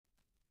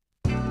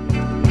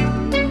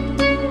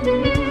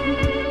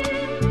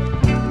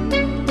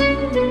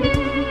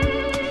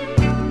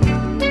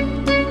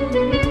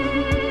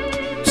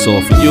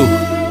You,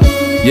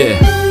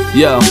 yeah,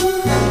 yo.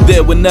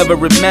 There whenever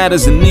it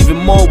matters, and even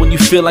more when you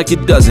feel like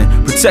it doesn't.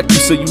 Protect you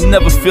so you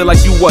never feel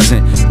like you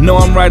wasn't. Know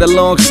I'm right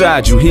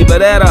alongside you. Either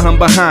that or I'm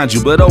behind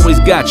you, but always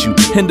got you.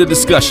 End the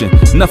discussion,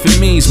 nothing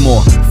means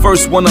more.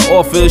 First one to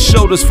offer is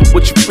shoulders for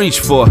what you reach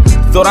for.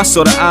 Thought I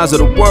saw the eyes of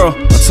the world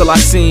until I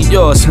seen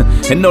yours.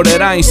 And know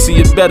that I ain't see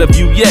a better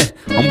view yet.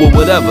 I'm with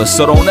whatever,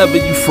 so don't ever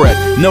you fret.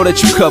 Know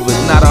that you covered,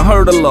 not a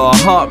hurt, a law, a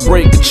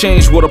heartbreak, a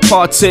change, what a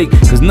partake.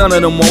 Cause none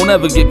of them won't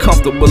ever get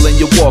comfortable in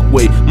your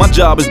walkway. My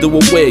job is to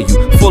aware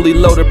you, fully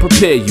loaded,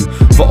 prepare you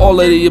for all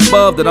of the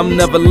above that I'm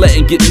never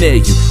letting get near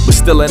you. But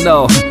still in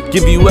all,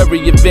 give you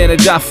every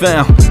advantage I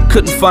found.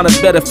 Couldn't find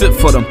a better fit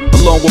for them,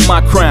 along with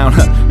my crown.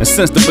 And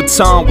since the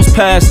baton was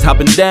passed,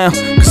 hopping down.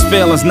 Cause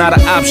failing's not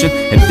an option,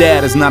 and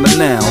dad is not a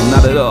noun,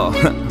 not at all.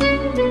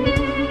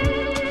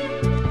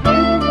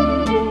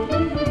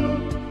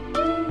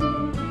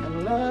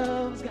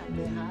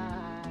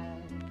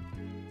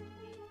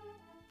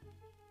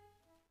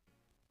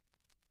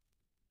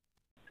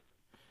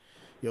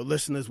 Yo,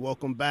 listeners,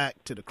 welcome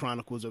back to the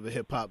Chronicles of a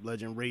Hip Hop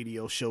Legend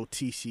radio show,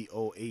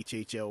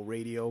 TCOHHL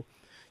Radio.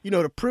 You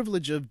know, the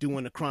privilege of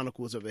doing the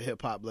Chronicles of a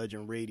Hip Hop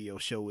Legend radio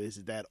show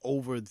is that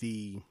over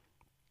the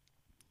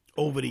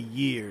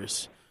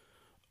years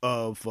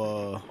of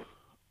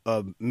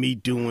me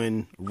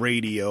doing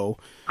radio,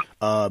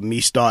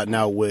 me starting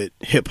out with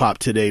Hip Hop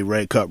Today,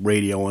 Red Cup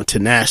Radio, and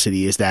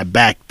Tenacity, is that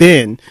back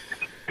then,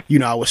 you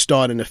know, I was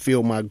starting to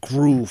feel my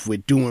groove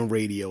with doing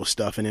radio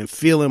stuff, and then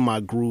feeling my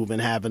groove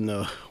and having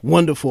the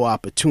wonderful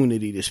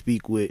opportunity to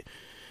speak with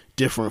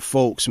different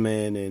folks,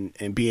 man,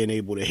 and being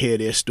able to hear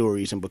their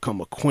stories and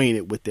become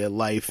acquainted with their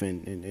life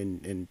and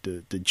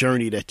the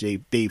journey that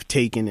they've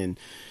taken, and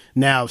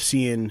now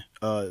seeing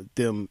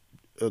them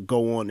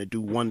go on to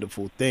do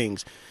wonderful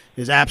things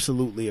is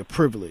absolutely a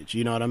privilege.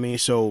 You know what I mean?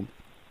 So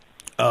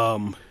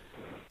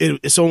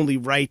it's only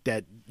right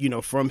that, you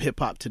know, from Hip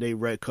Hop Today,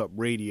 Red Cup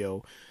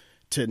Radio,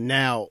 to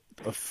now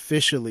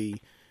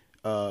officially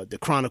the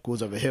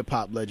Chronicles of a Hip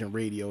Hop Legend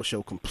radio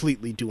show,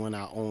 completely doing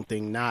our own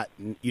thing, not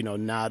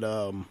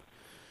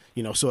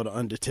sort of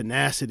under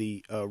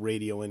Tenacity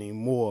radio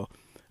anymore.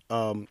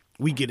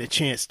 We get a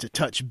chance to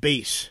touch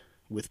base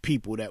with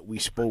people that we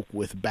spoke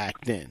with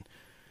back then.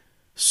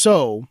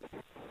 So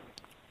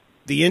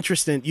the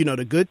interesting, you know,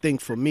 the good thing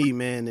for me,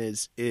 man,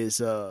 is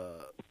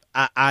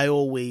I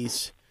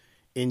always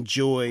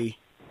enjoy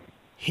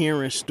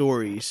hearing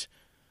stories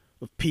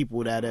of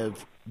people that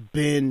have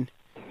been,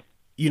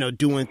 you know,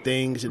 doing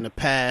things in the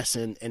past,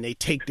 and they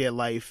take their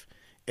life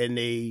and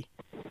they,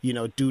 you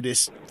know, do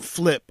this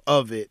flip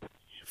of it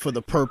for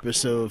the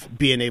purpose of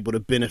being able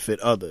to benefit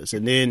others.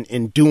 And then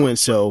in doing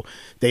so,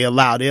 they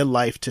allow their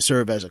life to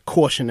serve as a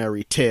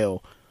cautionary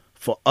tale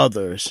for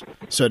others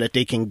so that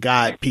they can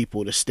guide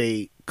people to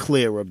stay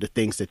clear of the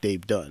things that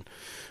they've done,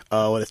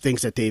 or the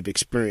things that they've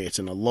experienced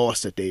and the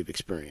loss that they've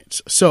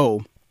experienced.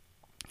 So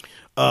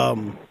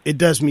it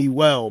does me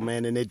well,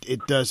 man, and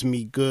it does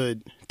me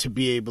good to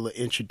be able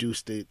to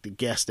introduce the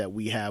guests that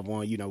we have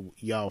on. You know,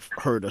 y'all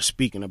heard us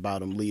speaking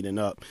about them leading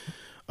up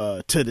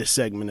to this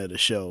segment of the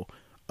show.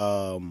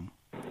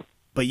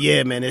 But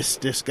yeah, man, it's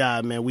this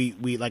guy, man.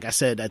 We like I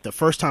said, that the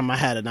first time I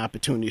had an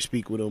opportunity to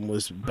speak with him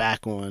was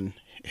back on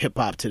Hip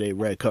Hop Today,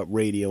 Red Cup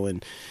Radio,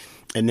 and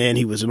then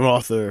he was an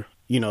author.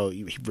 You know,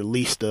 he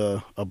released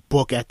a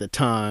book at the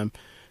time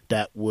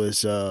that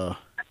was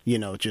you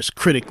know, just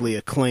critically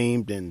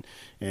acclaimed,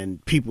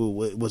 and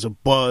people, it was a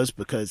buzz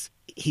because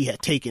he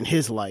had taken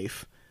his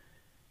life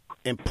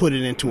and put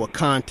it into a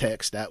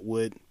context that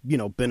would, you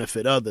know,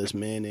 benefit others,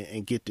 man,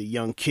 and get the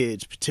young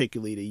kids,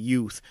 particularly the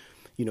youth,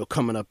 you know,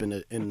 coming up in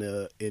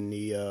the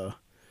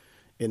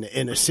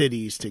inner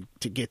cities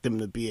to get them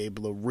to be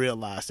able to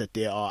realize that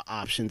there are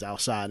options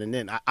outside, and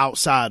then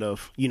outside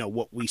of, you know,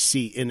 what we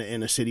see in the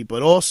inner city,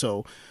 but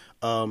also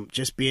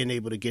just being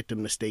able to get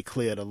them to stay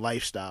clear of the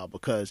lifestyle,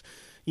 because,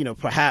 you know,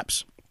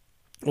 perhaps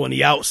on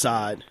the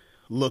outside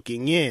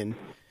looking in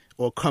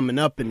or coming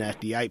up in that,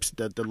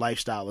 the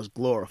lifestyle is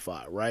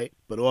glorified, right?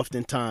 But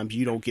oftentimes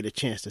you don't get a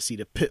chance to see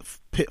the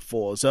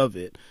pitfalls of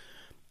it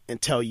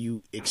until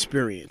you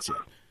experience it.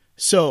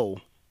 So,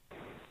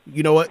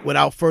 you know what?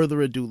 Without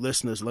further ado,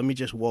 listeners, let me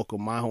just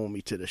welcome my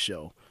homie to the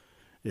show.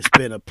 It's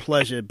been a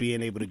pleasure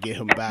being able to get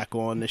him back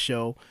on the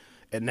show,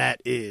 and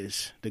that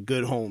is the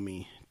good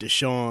homie,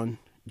 Deshaun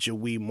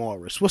Jawee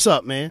Morris. What's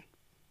up, man?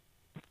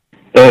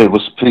 Hey,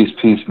 what's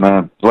peace,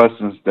 man.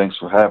 Blessings. Thanks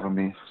for having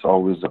me. It's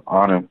always an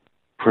honor,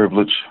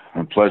 privilege,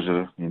 and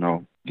pleasure, you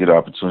know, get an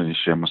opportunity to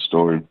share my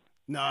story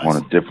on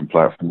a different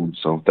platform.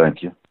 So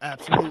thank you.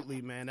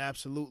 Absolutely, man.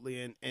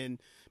 Absolutely. And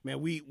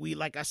man, we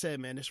like I said,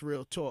 man, it's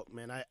real talk,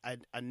 man.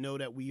 I know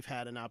that we've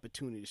had an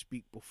opportunity to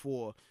speak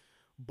before,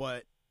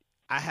 but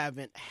I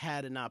haven't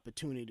had an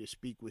opportunity to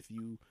speak with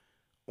you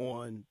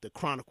on the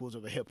Chronicles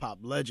of a Hip Hop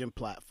Legend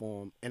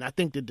platform, and I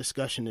think the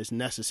discussion is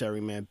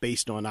necessary, man,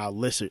 based on our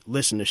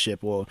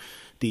listenership, or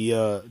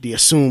the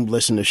assumed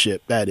listenership,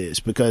 that is,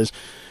 because,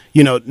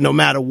 you know, no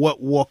matter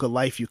what walk of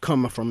life you're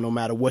coming from, no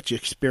matter what your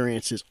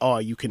experiences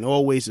are, you can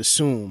always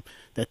assume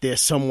that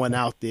there's someone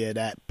out there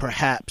that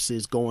perhaps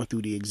is going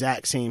through the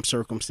exact same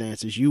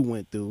circumstances you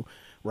went through,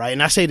 right?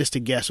 And I say this to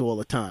guests all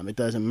the time. It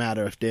doesn't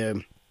matter if they're,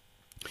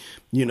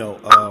 you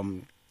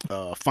know,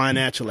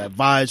 financial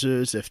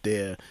advisors, if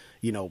they're,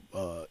 you know,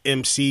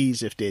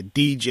 MCs, if they're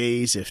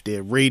DJs, if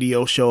they're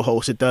radio show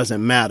hosts, it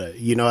doesn't matter.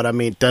 You know what I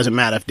mean? It doesn't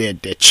matter if they're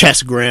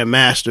chess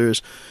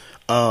grandmasters,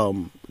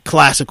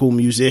 classical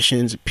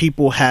musicians.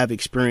 People have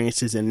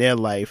experiences in their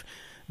life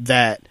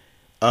that,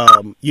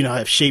 you know,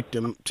 have shaped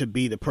them to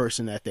be the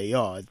person that they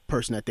are, the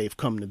person that they've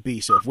come to be.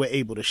 So if we're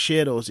able to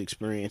share those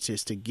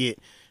experiences to get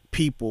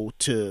people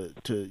to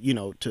you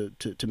know,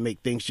 to make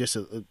things just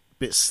a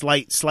bit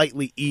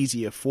slightly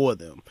easier for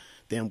them,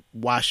 then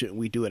why shouldn't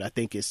we do it? I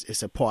think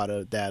it's a part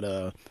of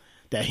that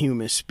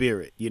human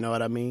spirit. You know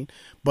what I mean?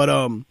 But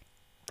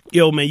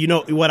yo, man, you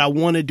know what I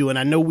want to do, and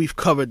I know we've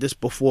covered this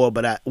before,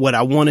 but what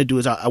I want to do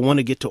is I want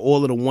to get to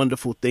all of the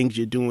wonderful things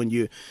you're doing.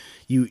 You're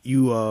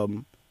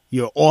an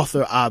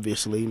author,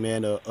 obviously,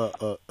 man,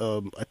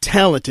 a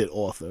talented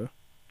author,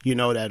 you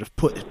know, that have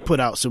put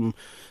out some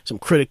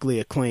critically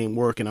acclaimed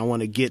work, and I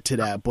want to get to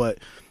that. But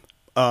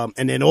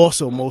and then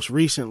also most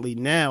recently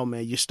now,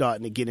 man, you're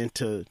starting to get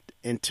into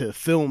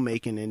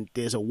filmmaking, and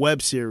there's a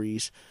web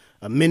series,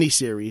 a mini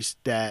series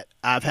that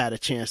I've had a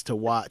chance to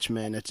watch,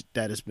 man.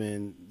 That has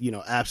been, you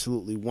know,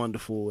 absolutely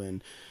wonderful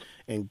and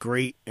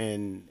great,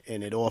 and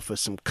it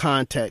offers some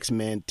context,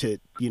 man, to,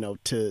 you know,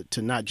 to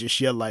not just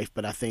your life,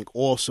 but I think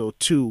also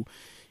too,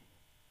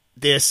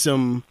 there's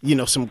some, you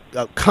know, some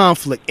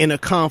inner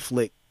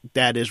conflict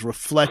that is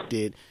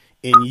reflected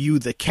in you,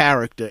 the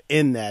character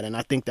in that. And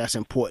I think that's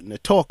important to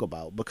talk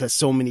about, because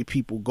so many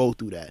people go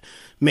through that.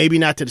 Maybe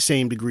not to the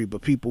same degree,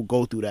 but people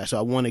go through that. So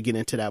I want to get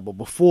into that. But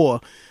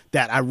before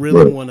that, I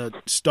really want to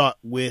start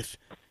with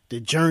the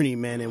journey,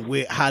 man,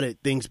 and how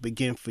did things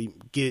begin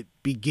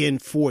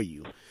for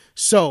you?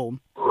 So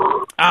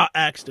I'll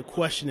ask the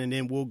question, and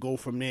then we'll go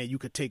from there. You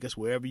could take us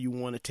wherever you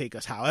want to take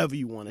us, however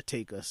you want to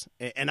take us.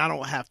 And I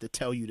don't have to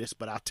tell you this,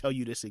 but I'll tell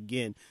you this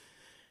again.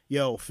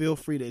 Yo, feel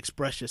free to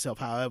express yourself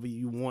however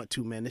you want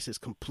to, man. This is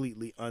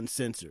completely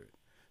uncensored.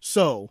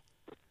 So,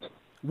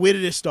 where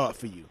did it start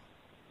for you?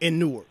 In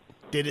Newark.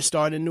 Did it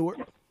start in Newark?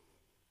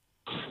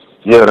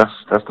 Yeah,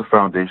 that's the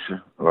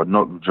foundation. Newark,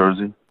 New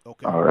Jersey,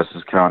 okay.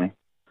 Essex County.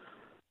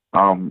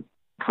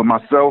 For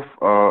myself,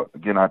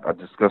 again, I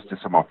discussed this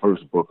in my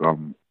first book.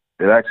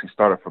 It actually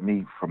started for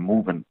me from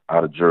moving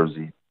out of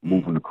Jersey,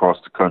 moving across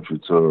the country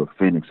to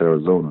Phoenix,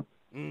 Arizona.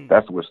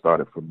 That's where it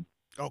started for me.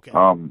 Okay.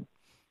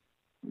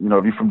 You know,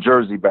 if you're from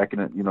Jersey back in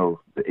the, you know,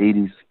 the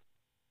 80s,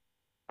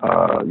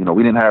 you know,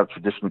 we didn't have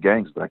traditional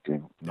gangs back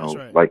then. You know,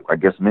 right. Like I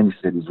guess many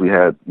cities, we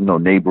had, you know,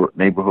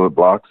 neighborhood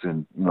blocks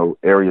and, you know,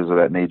 areas of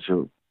that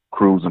nature,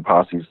 crews and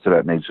posses to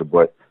that nature.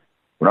 But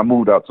when I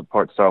moved out to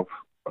Park South,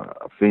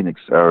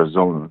 Phoenix,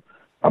 Arizona,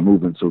 I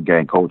moved into a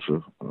gang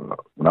culture.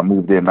 When I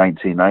moved there in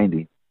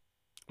 1990,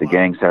 the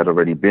gangs had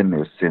already been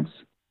there since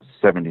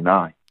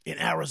 79. In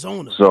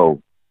Arizona?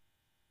 So,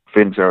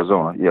 Phoenix,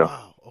 Arizona, yeah.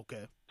 Wow,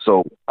 okay.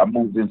 So I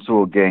moved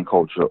into a gang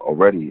culture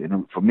already,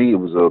 and for me, it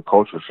was a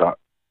culture shock.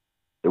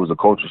 It was a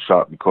culture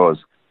shock because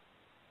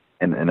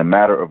in a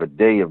matter of a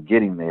day of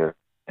getting there,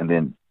 and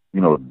then, you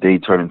know, day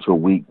turned into a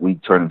week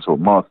turned into a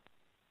month,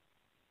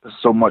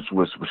 so much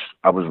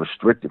I was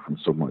restricted from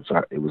so much.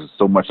 It was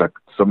so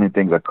many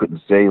things I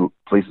couldn't say,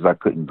 places I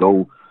couldn't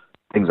go,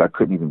 things I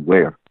couldn't even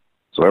wear.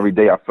 So every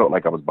day I felt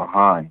like I was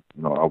behind.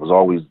 You know, I was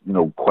always, you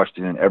know,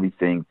 questioning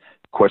everything,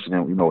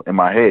 you know, in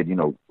my head, you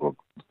know, well,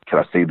 could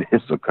I say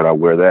this, or could I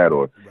wear that,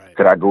 or right.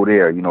 Could I go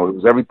there? You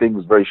know, everything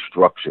was very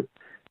structured,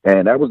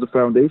 and that was the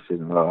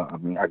foundation. I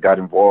mean, I got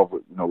involved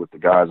with, you know, with the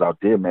guys out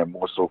there, man,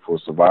 more so for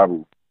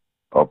survival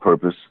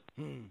purpose,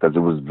 because it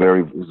was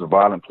a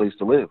violent place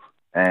to live.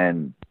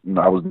 And, you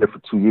know, I was there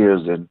for 2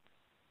 years, and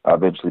I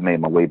eventually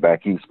made my way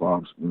back east.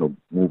 Moms, you know,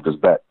 moved us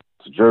back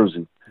to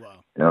Jersey. Wow.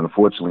 And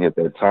unfortunately, at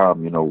that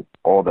time, you know,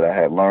 all that I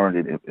had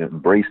learned and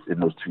embraced in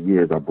those 2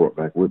 years, I brought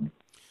back with me.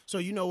 So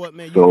you know what,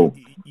 man,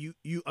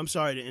 you I'm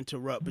sorry to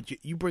interrupt, but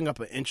you bring up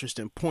an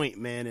interesting point,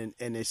 man,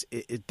 and it's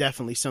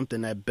definitely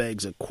something that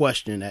begs a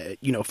question that,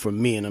 you know, from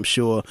me, and I'm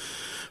sure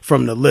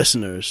from the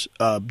listeners,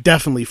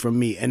 definitely from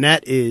me, and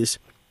that is,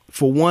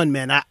 for one,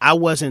 man, I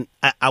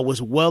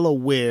was well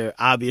aware,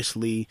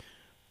 obviously,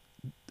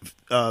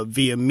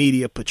 via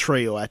media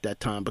portrayal at that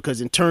time,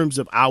 because in terms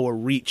of our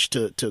reach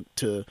to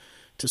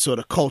sort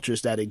of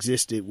cultures that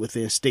existed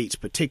within states,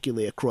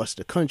 particularly across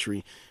the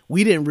country,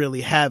 we didn't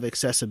really have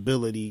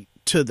accessibility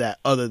to that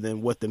other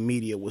than what the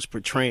media was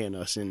portraying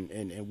us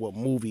and what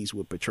movies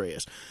would portray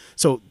us.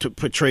 So to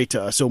portray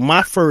to us. So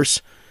my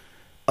first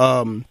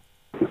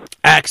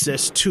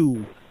access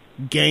to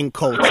gang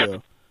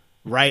culture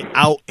right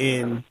out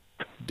in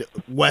the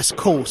West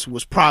Coast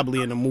was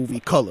probably in the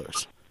movie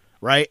Colors,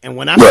 right? And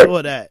when I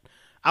saw that,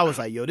 I was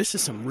like, yo, this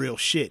is some real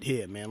shit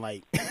here, man.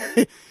 Like,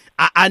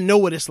 I know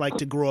what it's like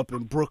to grow up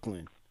in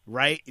Brooklyn,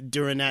 right?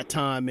 During that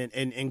time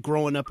and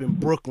growing up in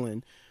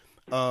Brooklyn,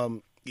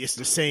 it's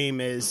the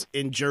same as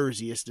in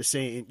Jersey. It's the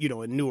same, you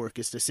know, in Newark.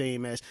 It's the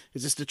same as,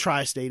 it's just the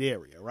tri-state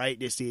area, right?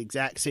 It's the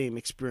exact same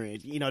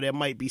experience. You know, there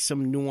might be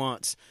some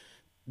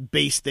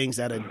nuance-based things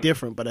that are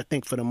different, but I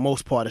think for the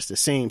most part it's the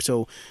same.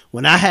 So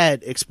when I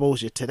had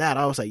exposure to that,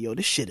 I was like, yo,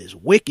 this shit is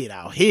wicked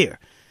out here.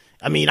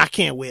 I mean, I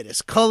can't wear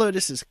this color.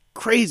 This is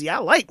crazy. I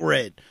like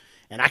red.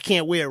 And I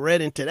can't wear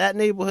red into that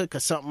neighborhood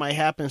because something might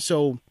happen.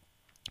 So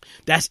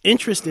that's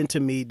interesting to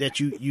me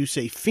that you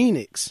say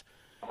Phoenix,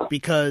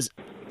 because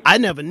I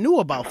never knew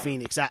about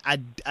Phoenix.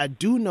 I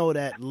do know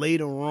that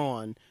later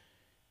on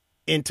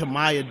into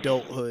my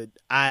adulthood,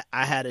 I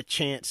had a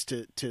chance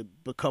to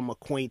become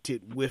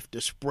acquainted with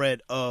the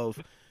spread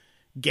of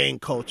gang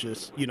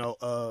cultures, you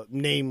know,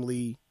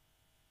 namely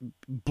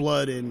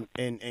blood and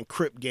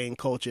Crip gang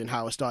culture, and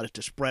how it started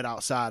to spread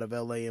outside of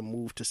LA and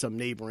move to some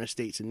neighboring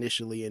states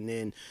initially, and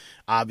then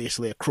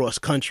obviously across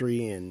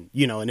country, and,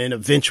 you know, and then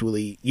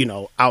eventually, you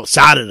know,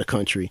 outside of the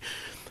country.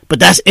 But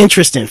that's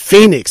interesting.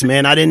 Phoenix,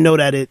 man, I didn't know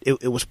that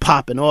it was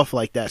popping off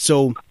like that.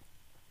 So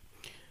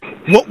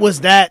what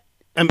was that?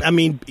 I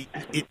mean,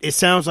 it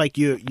sounds like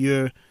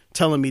you're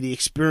telling me the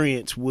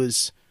experience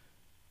was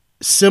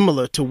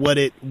similar to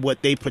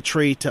what they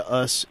portrayed to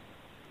us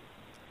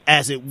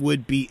as it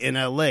would be in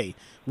LA.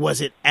 Was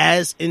it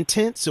as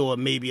intense, or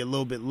maybe a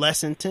little bit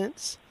less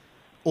intense,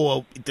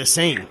 or the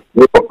same?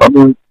 Well, I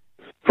mean,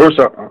 first,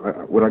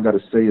 what I got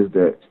to say is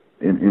that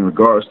in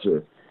regards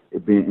to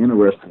it being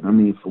interesting, I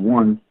mean, for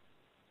one,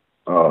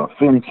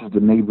 Phoenix is the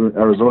neighbor,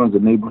 Arizona is the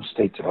neighboring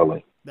state to LA.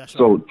 That's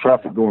so right.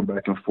 Traffic going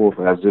back and forth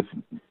as if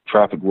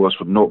traffic was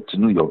from North to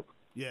New York.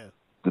 Yeah.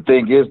 The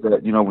thing is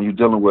that, you know, when you're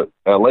dealing with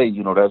LA,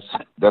 you know,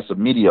 that's a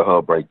media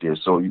hub right there.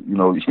 So, you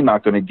know, you're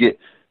not going to get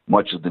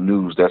much of the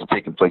news that's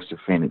taking place in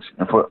Phoenix.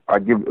 And I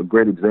give a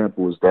great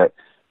example is that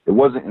it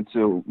wasn't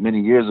until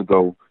many years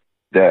ago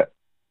that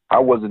I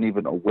wasn't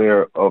even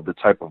aware of the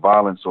type of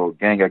violence or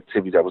gang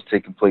activity that was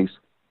taking place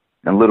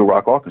in Little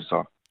Rock,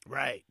 Arkansas.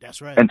 Right,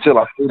 that's right. Until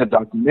I seen a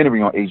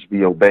documentary on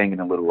HBO, Banging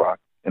in Little Rock.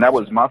 And that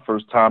was my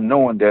first time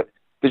knowing that,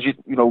 because,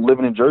 you know,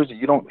 living in Jersey,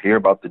 you don't hear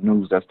about the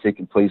news that's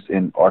taking place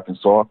in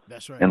Arkansas.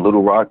 That's right. And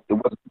Little Rock. It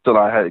wasn't until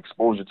I had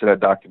exposure to that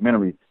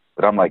documentary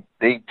that I'm like,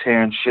 they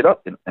tearing shit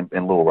up in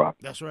Little Rock.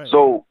 That's right.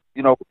 So,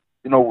 you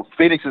know,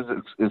 Phoenix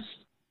is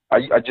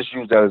I just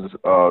use that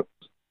as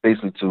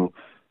basically to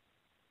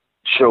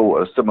show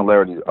a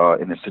similarity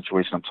in the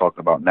situation I'm talking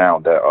about now,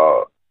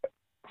 that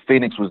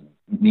Phoenix was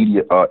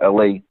media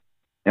LA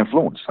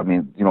influence. I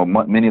mean, you know,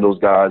 many of those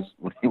guys,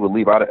 when he would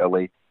leave out of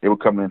LA, they were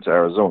coming into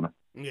Arizona.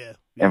 Yeah.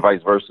 And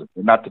vice versa.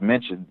 And not to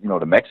mention, you know,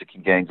 the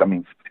Mexican gangs. I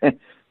mean,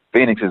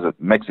 Phoenix is a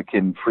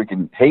Mexican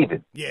freaking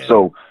haven. Yeah.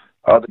 So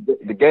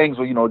the gangs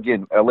were, you know,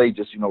 again, LA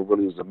just, you know,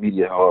 really is a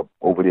media hub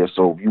over there.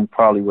 So you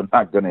probably were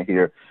not going to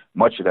hear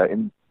much of that.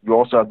 And you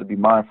also have to be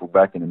mindful,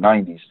 back in the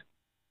 90s,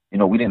 you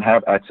know, we didn't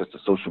have access to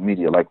social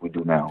media like we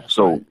do now. That's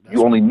so right.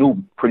 you only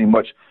knew pretty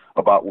much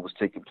about what was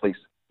taking place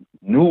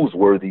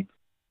newsworthy.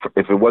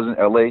 If it wasn't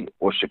LA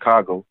or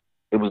Chicago,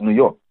 it was New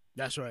York.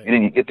 That's right. And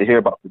then you get to hear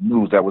about the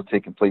news that was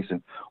taking place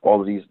in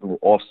all of these little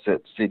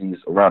offset cities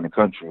around the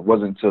country. It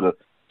wasn't until the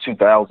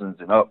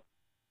 2000s and up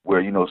where,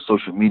 you know,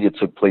 social media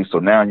took place. So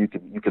now you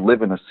can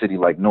live in a city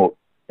like Newark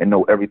and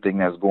know everything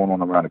that's going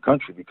on around the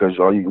country because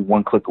you're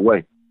one click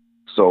away.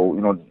 So,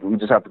 you know, we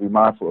just have to be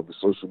mindful of the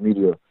social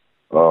media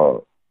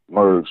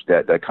merge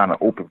that kind of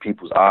opened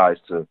people's eyes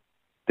to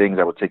things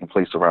that were taking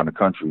place around the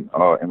country.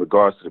 In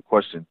regards to the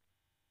question,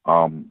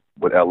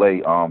 with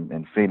LA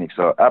and Phoenix,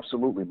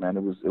 absolutely, man.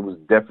 It was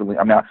definitely.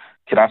 I mean,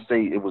 can I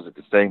say it was at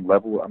the same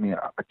level? I mean,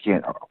 I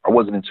can't. I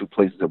wasn't in two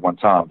places at one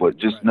time, but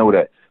just right. know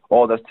that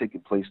all that's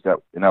taking place that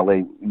in LA,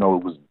 you know,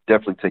 it was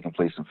definitely taking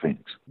place in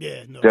Phoenix.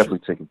 Yeah, no, definitely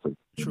taking place.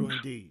 True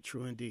indeed,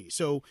 true indeed.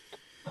 So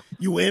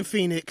you were in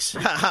Phoenix.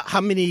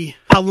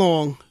 How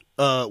long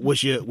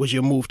was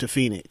your move to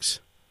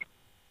Phoenix?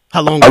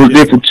 How long? I was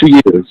there for 2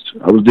 years.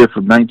 I was there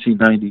from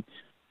 1990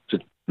 to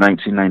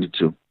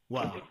 1992.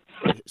 Wow.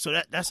 So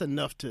that's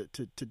enough to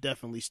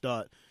definitely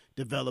start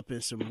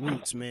developing some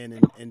roots, man,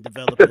 and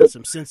developing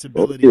some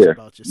sensibilities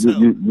about yourself.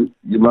 You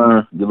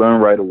learn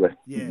right away.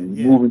 Yeah,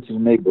 you move into the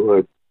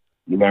neighborhood,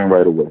 you learn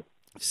right away.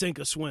 Sink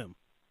or swim.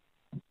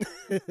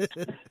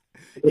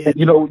 Yeah.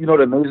 You know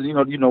the amazing.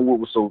 You know what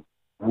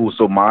was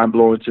so mind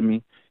blowing to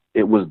me?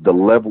 It was the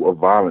level of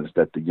violence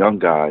that the young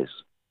guys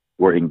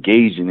were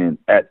engaging in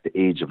at the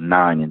age of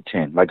 9 and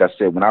 10. Like I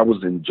said, when I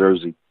was in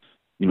Jersey,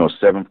 you know,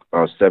 7,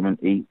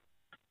 8.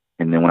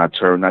 And then when I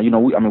turned, now, you know,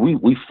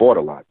 we fought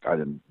a lot.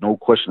 No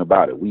question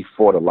about it. We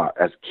fought a lot.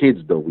 As kids,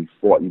 though, we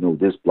fought, you know,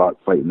 this block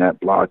fighting that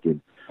block.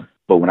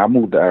 But when I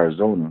moved to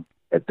Arizona,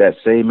 at that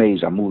same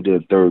age, I moved there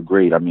in 3rd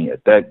grade. I mean,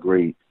 at that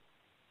grade,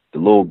 the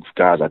little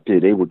guys out there,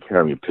 they were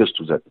carrying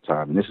pistols at the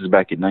time. And this is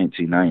back in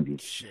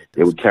 1990.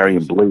 They were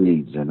carrying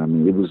blades. And, I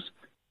mean,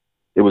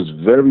 it was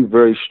very,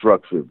 very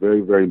structured, very,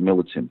 very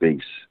militant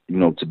base, you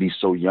know, to be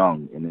so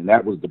young. And then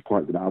that was the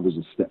part that I was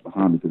a step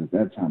behind because at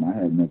that time I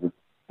had never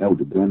held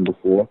a gun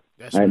before.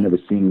 That's I had right. never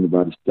seen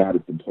anybody shot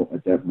at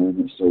that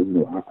moment. So,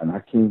 I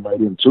came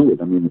right into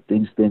it. I mean,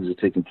 things are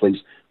taking place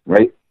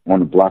right on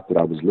the block that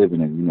I was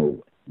living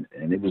in,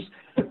 and it was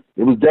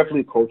definitely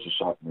a culture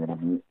shock, man. I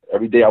mean,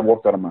 every day I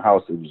walked out of my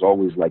house, it was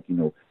always like,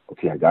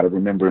 okay, I got to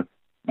remember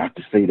not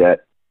to say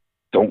that.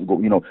 Don't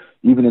go,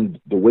 even in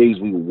the ways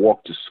we would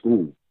walk to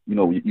school,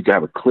 you can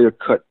have a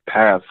clear-cut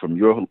path from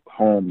your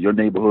home, your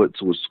neighborhood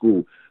to a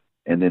school,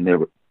 and then there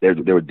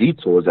were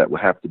detours that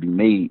would have to be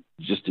made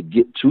just to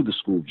get to the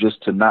school,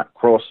 just to not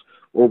cross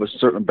over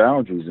certain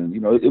boundaries. And,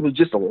 it was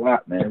just a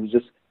lot, man.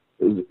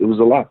 It was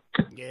a lot.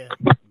 Yeah,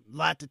 a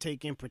lot to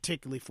take in,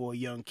 particularly for a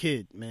young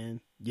kid,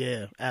 man.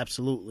 Yeah,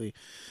 absolutely.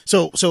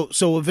 So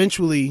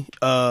eventually,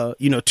 2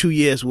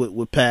 years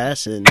would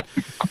pass, and,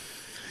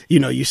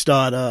 you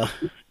start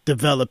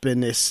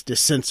developing this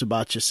sense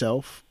about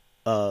yourself,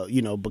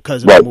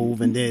 because of the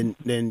move, and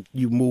then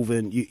you move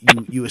and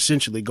you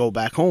essentially go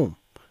back home.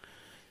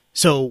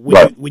 So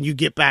when you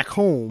get back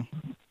home,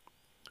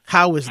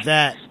 how is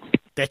that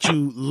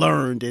you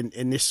learned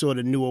in this sort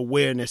of new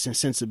awareness and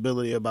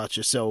sensibility about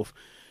yourself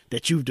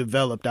that you've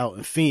developed out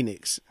in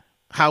Phoenix?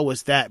 How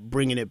is that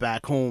bringing it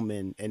back home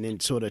and then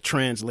sort of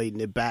translating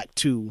it back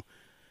to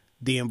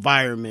the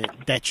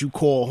environment that you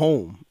call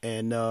home,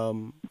 and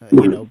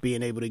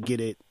being able to get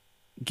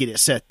it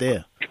set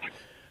there?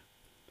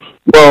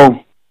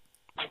 Well,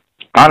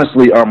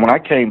 honestly, when I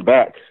came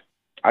back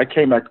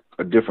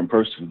a different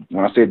person.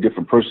 When I say a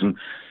different person,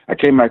 I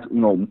came back,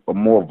 a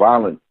more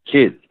violent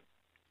kid.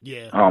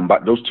 Yeah.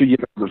 But those 2 years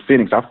in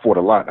Phoenix, I fought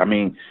a lot. I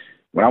mean,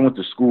 when I went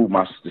to school,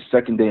 the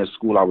second day of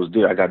school I was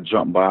there, I got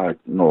jumped by, a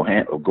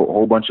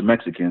whole bunch of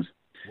Mexicans.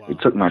 Wow. They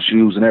took my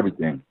shoes and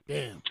everything.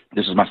 Damn.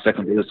 This is my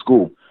second day of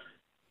school.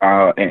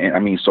 And I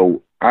mean,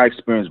 so I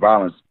experienced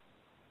violence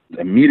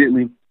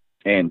immediately,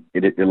 and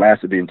it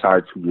lasted the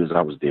entire 2 years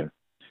I was there.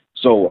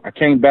 So I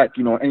came back,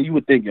 and you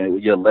would think, when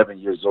you're 11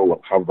 years old,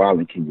 how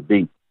violent can you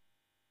be?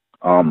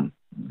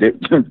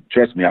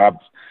 Trust me,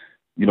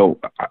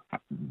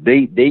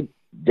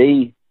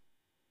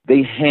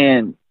 they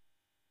hand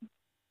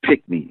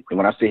picked me. And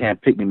when I say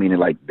hand picked me, meaning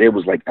like there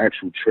was like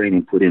actual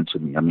training put into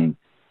me. I mean,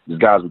 these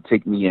guys would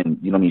take me and,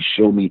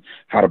 show me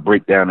how to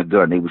break down a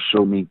gun. They would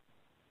show me,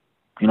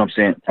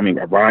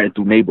 riding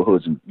through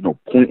neighborhoods and,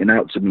 pointing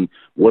out to me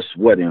what's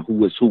what and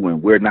who is who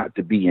and where not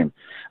to be. And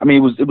I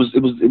mean, it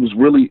was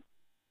really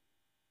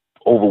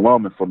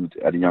overwhelming for me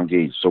at a young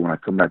age. So when I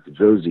come back to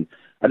Jersey,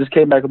 I just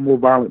came back a more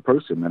violent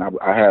person, man.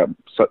 I had,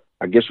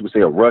 I guess you would say,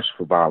 a rush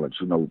for violence,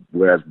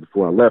 whereas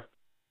before I left,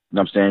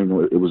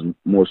 it was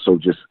more so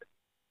just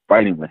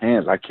fighting with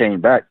hands. I came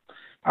back,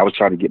 I was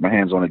trying to get my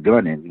hands on a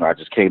gun, and, I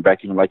just came back,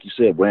 like you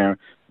said, wearing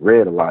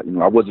red a lot.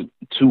 I wasn't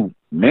too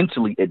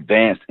mentally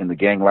advanced in the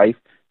gang life,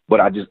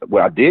 but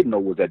what I did know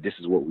was that this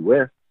is what we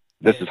wear.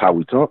 This is how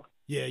we talk.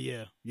 Yeah.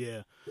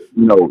 It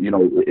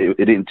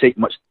didn't take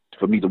much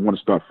for me to want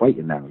to start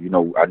fighting now.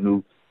 I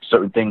knew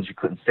certain things you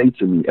couldn't say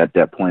to me at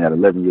that point at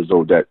 11 years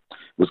old. That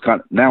was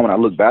now when I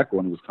look back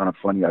on it, was kind of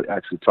funny. I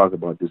actually talk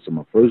about this in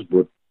my first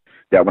book,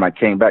 that when I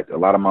came back, a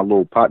lot of my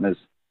little partners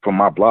from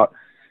my block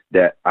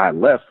that I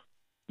left,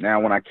 now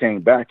when I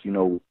came back, it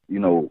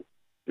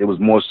was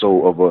more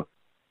so of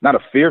not a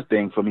fear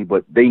thing for me,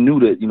 but they knew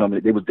that,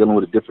 they was dealing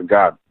with a different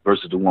guy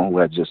versus the one who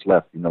had just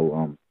left. They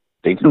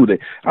knew that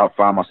I would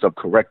find myself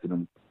correcting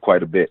them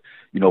quite a bit,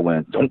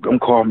 when don't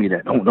call me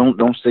that,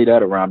 don't say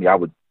that around me. I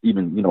would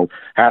even,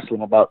 hassle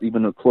them about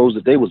even the clothes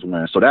that they was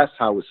wearing. So that's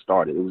how it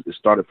started. It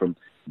started from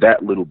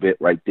that little bit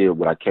right there,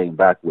 what I came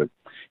back with.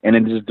 And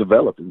then just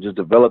developed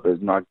as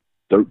I'm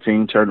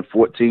 13, turning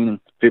 14 and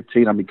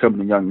 15. I'm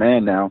becoming a young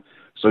man now.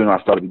 So,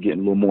 I started getting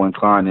a little more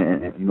inclined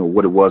and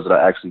what it was that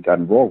I actually got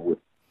involved with.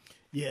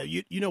 Yeah,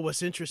 you know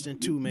what's interesting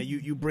too, man.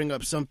 You bring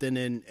up something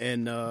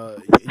and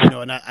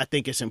I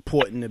think it's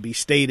important to be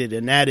stated,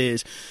 and that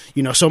is,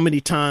 so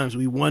many times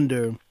we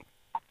wonder,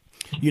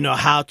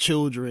 how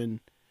children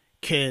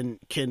can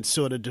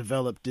sort of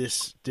develop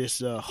this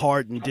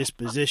hardened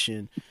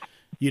disposition,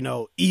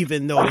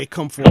 even though they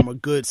come from a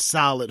good,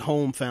 solid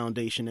home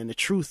foundation. And the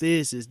truth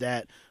is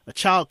that a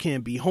child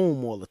can't be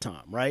home all the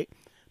time, right?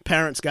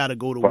 Parents got to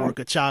go to work,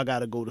 a child got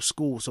to go to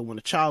school. So when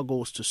a child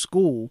goes to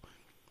school,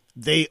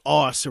 they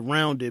are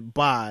surrounded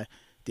by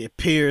their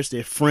peers,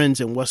 their friends,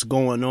 and what's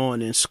going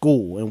on in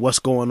school and what's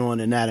going on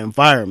in that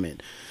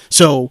environment.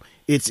 So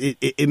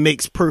it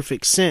makes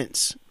perfect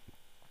sense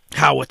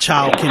how a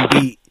child can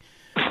be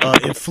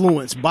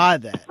influenced by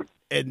that,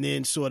 and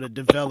then sort of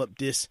develop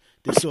this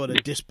sort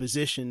of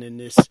disposition and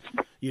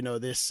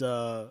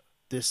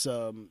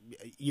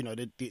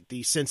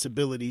these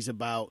sensibilities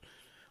about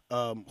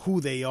who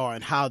they are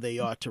and how they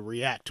are to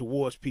react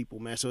towards people,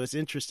 man. So it's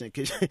interesting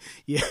because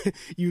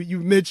you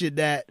mentioned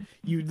that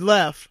you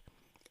left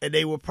and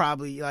they were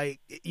probably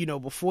like,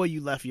 before you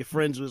left, your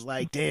friends was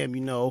like, damn,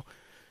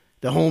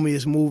 the homie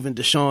is moving,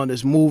 Deshaun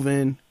is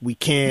moving. We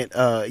can't,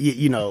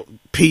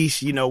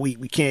 peace,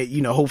 we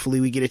can't, hopefully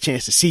we get a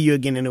chance to see you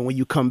again. And then when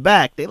you come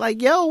back, they're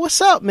like, yo,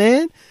 what's up,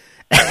 man?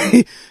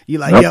 You're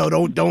like,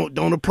 yo,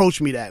 don't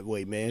approach me that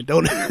way, man.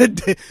 Don't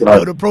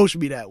approach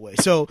me that way.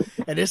 So,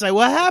 and it's like,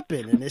 what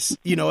happened? And it's,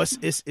 you know,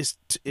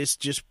 it's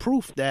just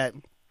proof that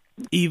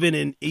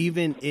even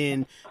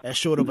in as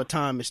short of a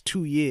time as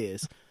 2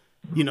 years,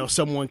 you know,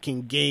 someone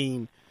can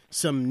gain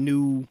some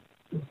new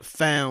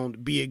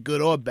found, be it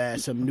good or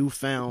bad, some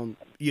newfound,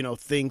 you know,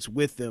 things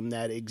with them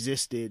that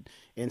existed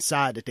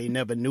inside that they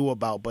never knew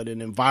about, but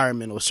an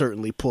environment will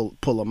certainly pull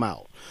them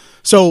out.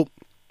 So,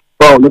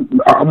 well,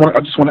 I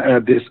just want to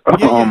add this.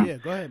 Yeah.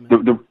 Go ahead,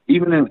 man.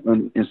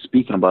 Even in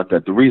speaking about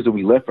that, the reason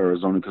we left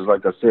Arizona, because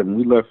like I said, when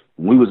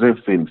we was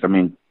in Phoenix, I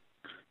mean,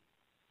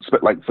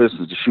 like for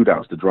instance, the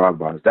shootouts, the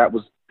drive-bys,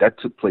 that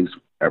took place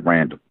at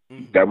random.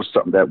 Mm-hmm. That was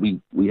something that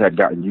we had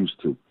gotten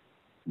used to.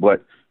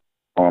 But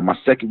my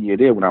second year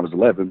there, when I was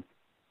 11,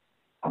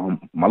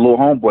 my little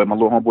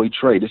homeboy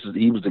Trey,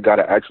 he was the guy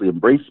that actually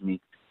embraced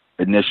me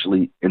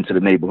initially into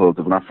the neighborhood.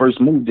 Because when I first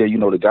moved there, you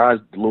know, the guys,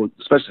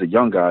 especially the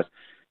young guys,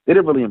 they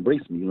didn't really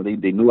embrace me. You know,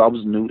 they knew I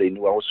was new. They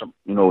knew I was from,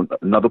 you know,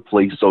 another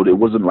place. So there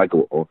wasn't like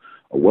a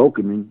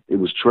welcoming. It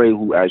was Trey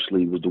who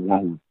actually was the one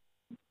who,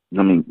 you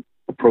know what I mean,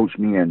 approached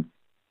me and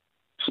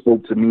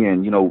spoke to me.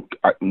 And, you know,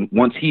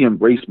 once he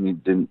embraced me,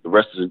 then the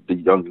rest of the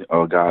young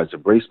guys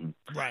embraced me.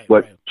 Right.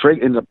 But Trey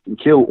ended up being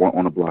killed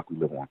on the block we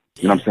live on.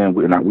 You know what I'm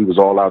saying? We was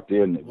all out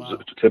there, and it was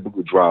a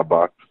typical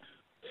drive-by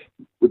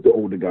with the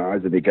older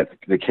guys. And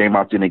they came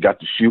out there and they got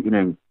to shooting,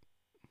 and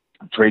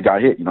Trey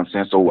got hit, you know what I'm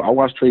saying? So I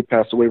watched Trey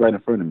pass away right in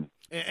front of me.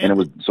 And it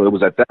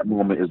was at that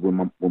moment is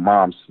when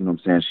mom's, you know what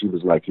I'm saying, she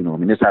was like, you know, I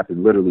mean, this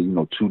happened literally, you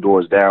know, 2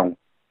 doors down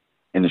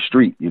in the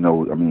street, you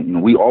know. I mean, you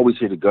know, we always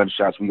hear the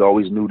gunshots. We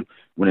always knew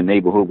when the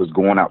neighborhood was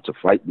going out to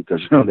fight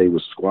because, you know, they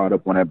would squad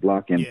up on that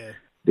block and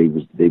they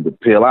would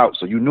peel out.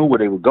 So you knew where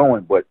they were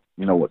going. But,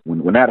 you know,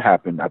 when that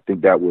happened, I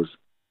think that was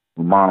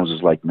when mom was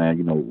just like, man,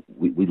 you know,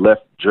 we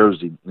left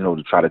Jersey, you know,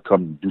 to try to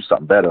come do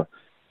something better.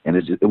 And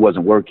it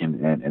wasn't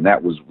working, and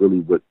that was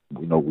really what,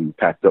 you know, we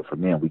packed up from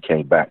there and we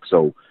came back.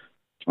 So,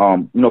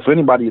 you know, for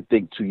anybody to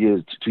think 2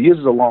 years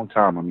is a long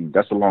time. I mean,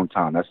 that's a long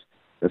time.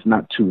 That's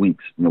not 2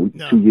 weeks. You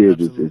know, 2 years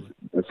is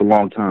that's a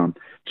long time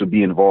to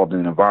be involved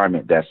in an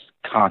environment that's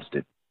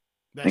constant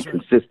and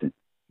consistent.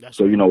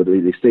 So, you know,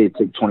 they say it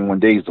takes 21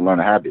 days to learn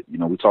a habit. You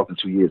know, we're talking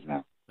 2 years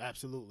now.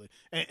 Absolutely.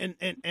 And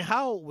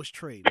how old was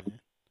Trey, man?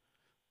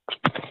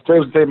 Trey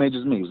was the same age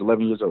as me. He was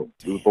 11 years old.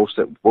 Damn. We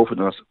were both in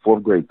us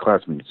 4th grade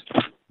classmates.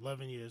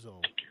 11 years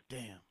old.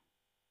 Damn.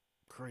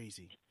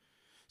 Crazy.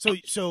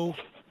 So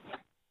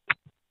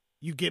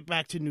you get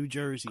back to New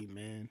Jersey,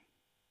 man.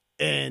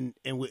 And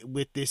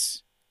with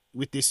this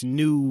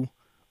new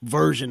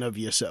version of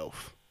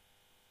yourself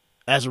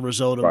as a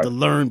result of the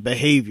learned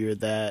behavior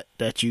that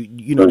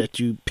you know that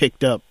you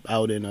picked up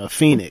out in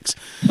Phoenix,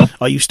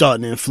 are you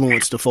starting to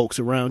influence the folks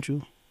around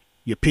you,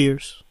 your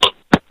peers?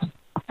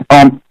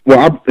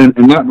 Well,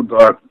 in that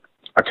regard,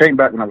 I came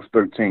back when I was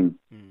 13.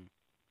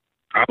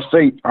 I'll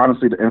say,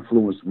 honestly, the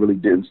influence really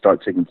didn't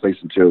start taking place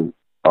until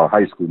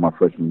high school, my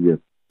freshman year,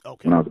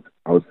 when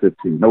I was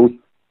 15. Those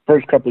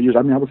first couple of years,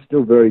 I mean, I was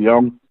still very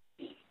young.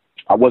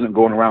 I wasn't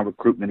going around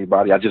recruiting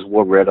anybody. I just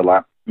wore red a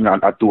lot. You know,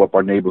 I threw up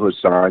our neighborhood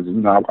signs, and,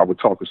 you know, I would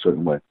talk a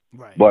certain way.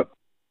 Right. But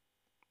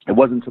it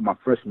wasn't until my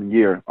freshman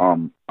year,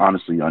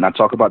 honestly, and I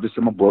talk about this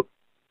in my book,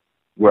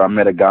 where I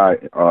met a guy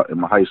in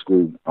my high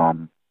school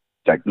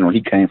that, you know,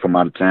 he came from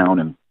out of town,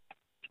 and,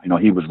 you know,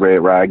 he was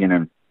red ragging,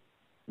 and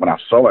when I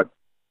saw it,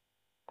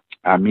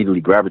 I immediately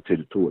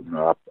gravitated to it. You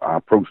know, I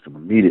approached him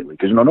immediately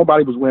because, you know,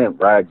 nobody was wearing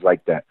rags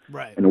like that.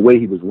 Right. And the way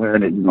he was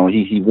wearing it, you know,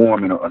 he wore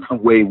them in a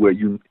way where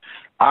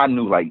I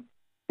knew, like,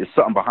 there's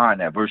something behind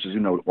that versus, you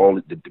know, all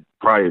the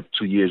prior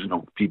 2 years, you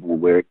know, people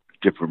would wear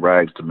different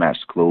rags to match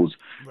clothes.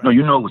 Right. No,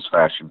 you know it was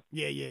fashion.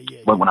 Yeah.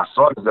 But when I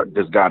saw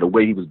this guy, the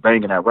way he was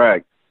banging that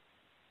rag,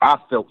 I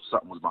felt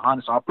something was behind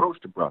it, so I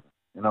approached the brother.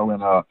 You know,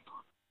 and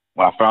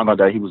when I found out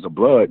that he was a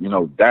Blood, you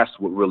know, that's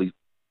what really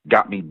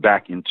got me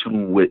back in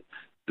tune with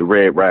the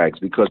red rags,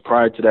 because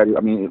prior to that, I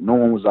mean, no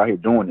one was out here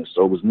doing this.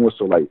 So it was more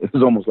so like, it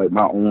was almost like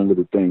my own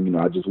little thing. You know,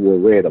 I just wore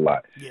red a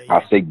lot. Yeah.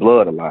 I say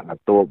Blood a lot. I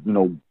throw up, you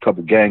know, a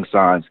couple gang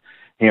signs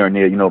here and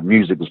there, you know,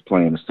 music was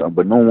playing and stuff,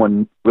 but no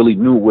one really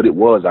knew what it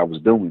was I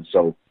was doing.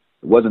 So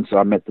it wasn't until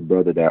I met the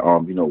brother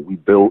that, you know, we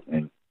built,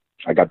 and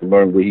I got to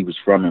learn where he was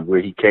from and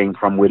where he came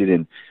from with it.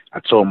 And I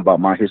told him about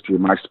my history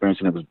and my experience,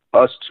 and it was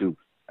us two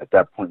at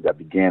that point that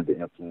began the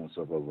influence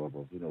of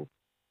you know,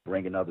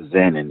 bringing others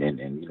in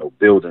and you know,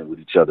 building with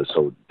each other.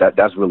 So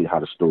that's really how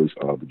the story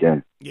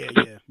began. Yeah,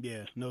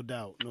 no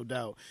doubt.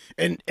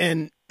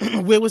 And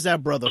where was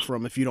that brother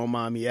from, if you don't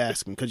mind me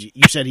asking? Because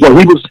you said he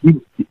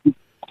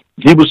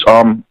was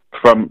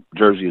from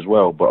Jersey as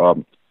well, but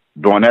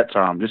during that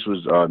time, this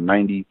was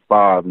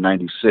 95,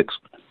 96,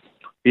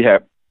 he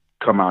had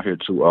come out here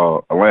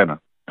to Atlanta,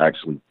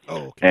 actually.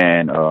 Oh, okay.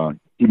 And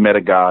he met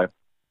a guy,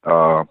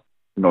 you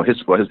know,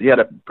 he had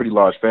a pretty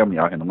large family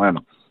out in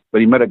Atlanta, but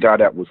he met a guy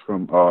that was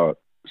from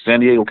San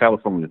Diego,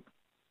 California.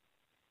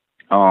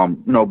 You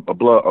know,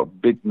 a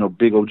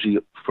big OG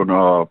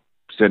from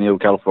San Diego,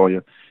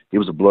 California. He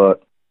was a Blood,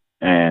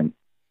 and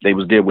they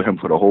was there with him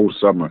for the whole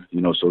summer,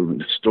 you know. So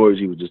the stories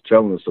he was just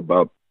telling us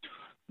about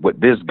what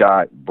this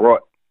guy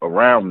brought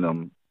around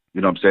them,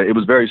 you know what I'm saying? It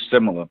was very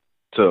similar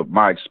to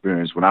my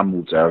experience when I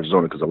moved to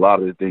Arizona, because a lot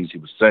of the things he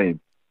was saying,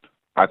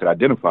 I could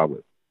identify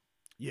with.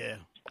 Yeah.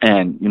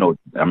 And, you know,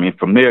 I mean,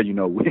 from there, you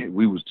know,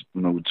 we was,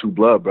 you know, two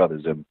blood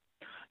brothers, and,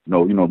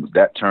 you know,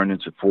 that turned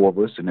into 4 of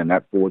us, and then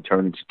that 4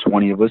 turned into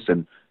 20 of us.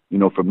 And, you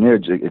know, from there,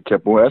 it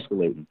kept on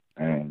escalating.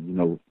 And, you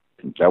know,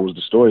 that was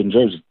the story in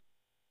Jersey.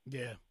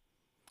 Yeah.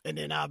 And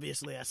then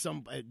obviously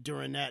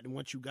during that, and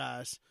once you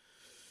guys,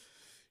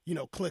 you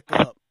know, click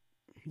up,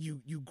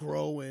 you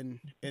grow, and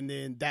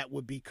then that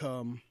would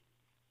become,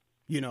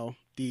 you know,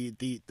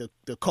 the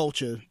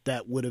culture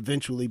that would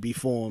eventually be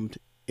formed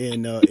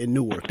in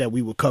Newark, that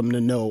we would come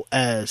to know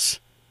as.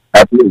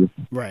 Absolutely.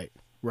 Right.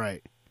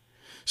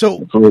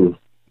 So, absolutely.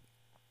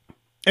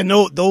 And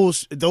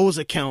those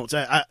accounts,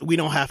 we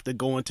don't have to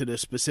go into the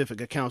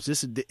specific accounts.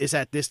 It's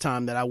at this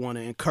time that I want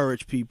to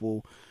encourage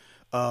people.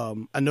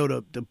 I know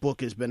the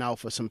book has been out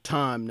for some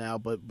time now,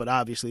 but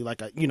obviously,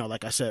 like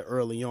I said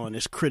early on,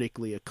 it's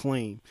critically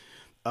acclaimed.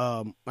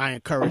 I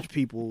encourage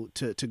people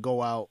to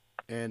go out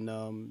and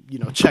you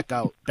know, check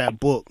out that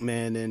book,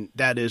 man, and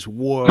that is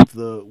War of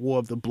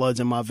the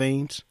Bloods in My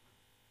Veins.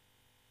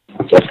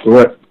 That's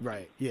correct.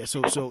 Right. Yeah.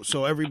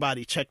 So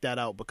everybody check that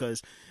out,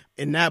 because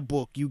in that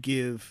book you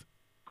give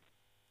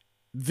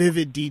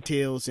vivid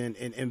details and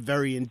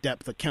very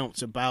in-depth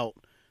accounts about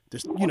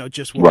this, you know,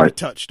 just what we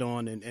touched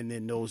on, and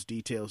then those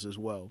details as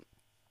well.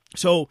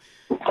 So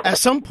at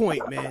some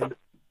point, man,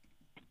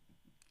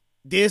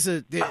 there's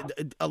a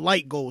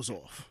light goes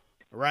off,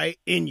 right,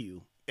 in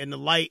you, and the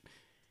light,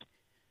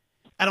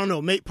 I don't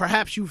know,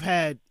 perhaps you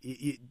had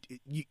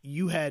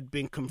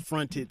been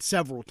confronted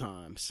several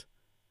times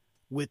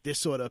with this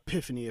sort of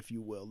epiphany, if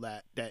you will,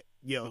 that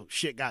yo,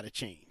 shit got to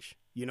change.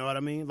 You know what I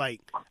mean? Like,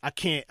 I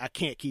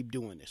can't keep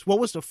doing this. What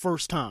was the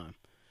first time?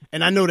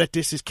 And I know that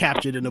this is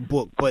captured in the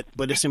book, but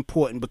it's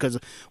important, because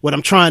what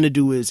I'm trying to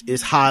do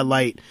is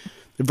highlight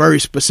the very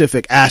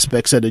specific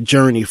aspects of the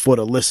journey for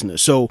the listener.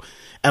 So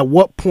at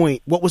what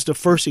point, what was the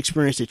first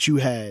experience that you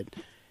had,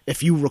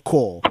 if you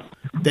recall,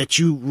 that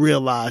you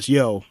realized,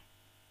 yo,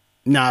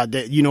 nah,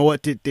 that, you know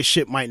what, this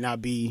shit might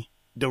not be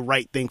the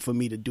right thing for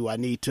me to do. I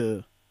need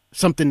to,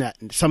 something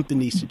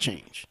needs to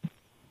change.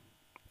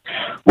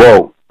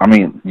 Well, I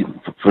mean,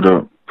 for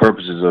the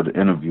purposes of the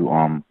interview,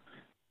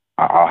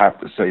 I'll have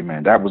to say,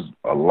 man, that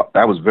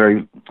was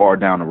very far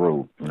down the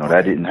road. You know,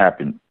 that didn't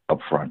happen up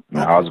front. You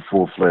know, I was a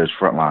full-fledged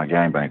frontline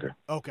gangbanger.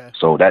 Okay.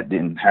 So that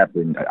didn't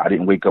happen. I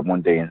didn't wake up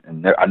one day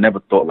and I never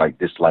thought like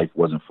this life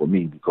wasn't for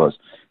me, because,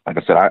 like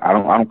I said, I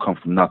don't come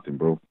from nothing,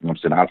 bro. You know what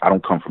I'm saying? I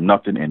don't come from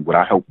nothing, and what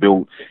I helped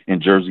build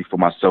in Jersey for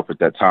myself at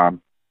that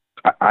time,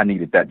 I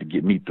needed that to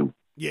get me through.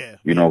 Yeah.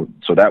 You know,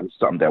 so that was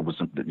something that was,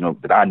 you know,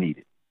 that I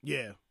needed.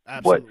 Yeah,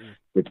 absolutely.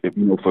 But if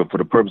you know, for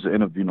the purpose of the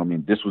interview, you know, I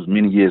mean, this was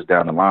many years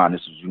down the line.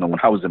 This was, you know,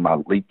 when I was in my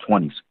late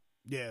 20s.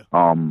 Yeah.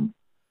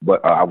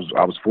 But I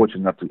was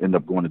fortunate enough to end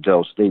up going to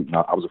Del State. You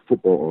know, I was a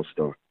football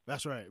all-star.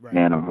 That's right.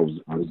 And I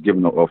was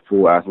given a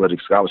full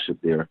athletic scholarship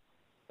there.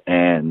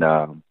 And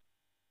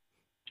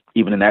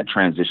even in that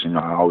transition,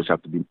 I always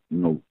have to be, you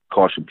know,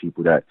 caution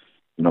people that,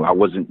 you know, I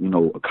wasn't, you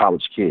know, a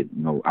college kid.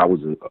 You know, I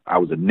was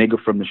a nigga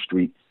from the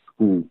street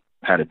who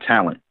had a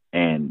talent.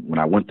 And when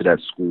I went to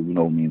that school, you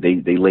know, I mean,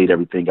 they laid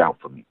everything out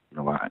for me. You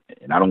know,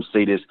 and I don't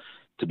say this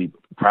to be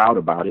proud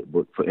about it,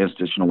 but for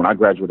instance, you know, when I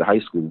graduated high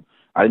school,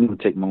 I didn't even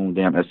take my own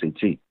damn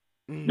SAT.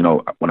 Mm. You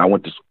know, when I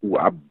went to school,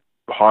 I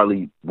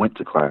hardly went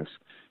to class.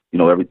 You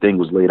know, everything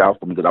was laid out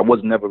for me, because I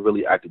was never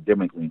really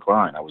academically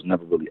inclined. I was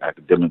never really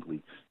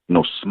academically, you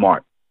know,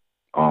 smart.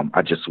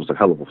 I just was a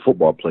hell of a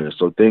football player.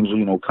 So things were,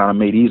 you know, kind of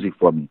made easy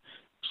for me.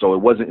 So it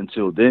wasn't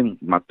until then,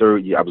 my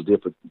third year, I was there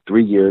for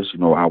 3 years. You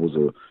know, I was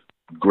a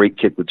great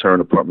kick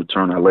return, punt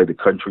return. I led the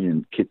country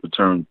in kick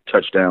return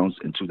touchdowns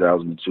in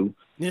 2002.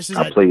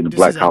 I played in the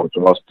Black College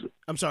All-Star.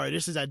 I'm sorry,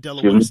 this is at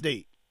Delaware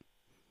State.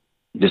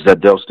 This is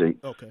at Del State.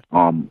 Okay.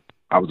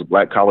 I was a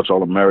Black College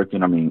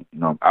All-American. I mean, you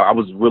know, I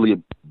was really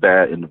a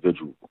bad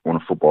individual on a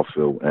football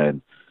field,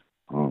 and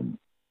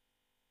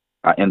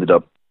I ended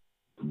up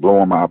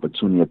blowing my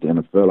opportunity at the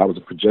NFL. I was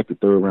a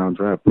projected third-round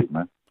draft pick,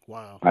 man.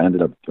 Wow. I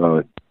ended up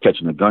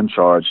catching a gun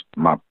charge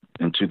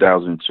in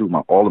 2002, my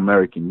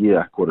All-American year.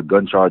 I caught a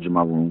gun charge in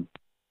my room.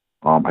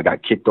 I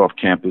got kicked off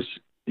campus,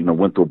 you know,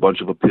 went through a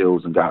bunch of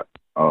appeals and got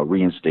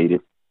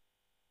reinstated.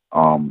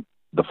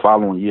 The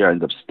following year, I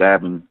ended up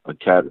stabbing a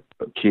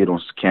kid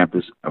on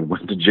campus. I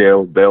went to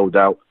jail, bailed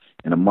out,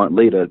 and a month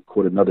later,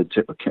 caught another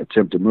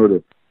attempted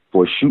murder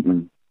for a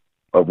shooting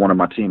of one of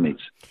my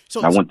teammates.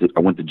 So I went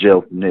to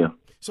jail from there.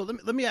 So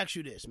let me ask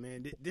you this,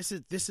 man. This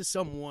is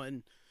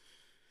someone.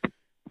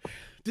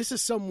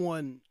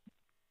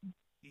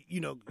 You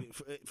know,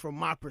 from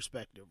my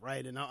perspective,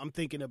 right? And I'm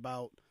thinking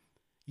about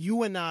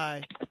you and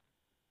I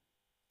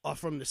are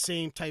from the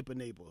same type of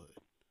neighborhood,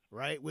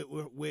 right?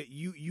 Where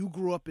you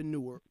grew up in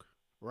Newark,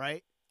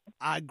 right?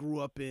 I grew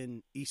up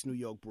in East New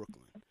York,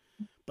 Brooklyn.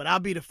 But I'll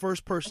be the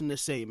first person to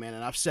say, man,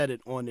 and I've said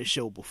it on this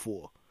show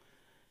before,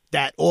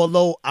 that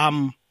although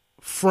I'm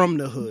from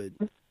the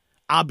hood,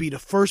 I'll be the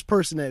first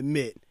person to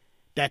admit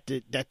that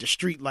the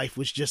street life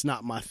was just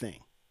not my thing.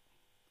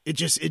 It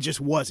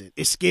just wasn't.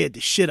 It scared the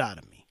shit out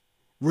of me.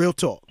 Real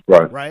talk.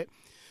 Right?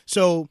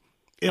 So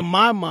in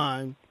my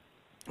mind,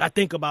 I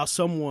think about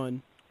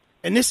someone,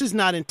 and this is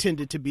not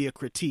intended to be a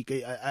critique.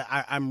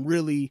 I'm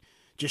really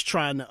just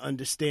trying to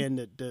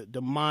understand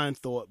the mind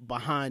thought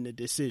behind the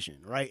decision,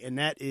 right? And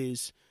that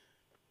is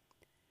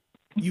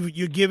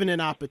you're given an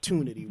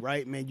opportunity,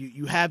 right, man?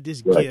 You have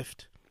this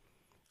gift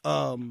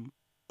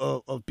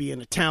of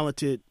being a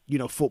talented,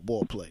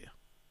 football player,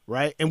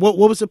 right? And what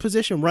was the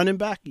position? Running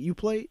back you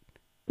played?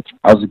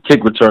 I was a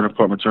kick returner,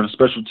 punt returner,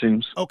 special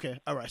teams. Okay,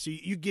 all right. So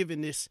you're given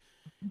this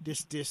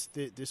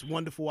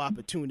wonderful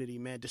opportunity,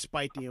 man,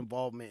 despite the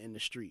involvement in the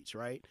streets,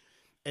 right?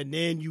 And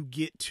then you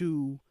get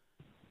to,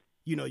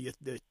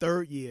 the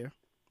third year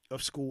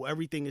of school.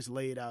 Everything is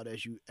laid out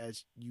as you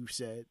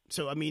said.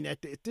 So I mean,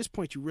 at this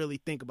point, you really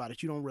think about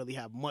it. You don't really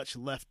have much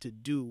left to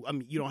do. I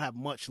mean, you don't have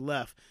much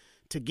left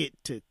to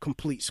get to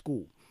complete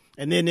school.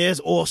 And then there's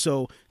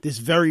also this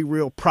very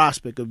real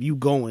prospect of you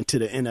going to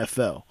the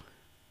NFL.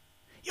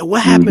 Yo,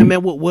 what happened,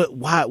 man?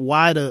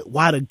 Why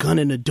the gun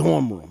in the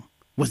dorm room?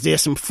 Was there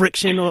some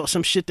friction or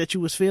some shit that you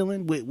was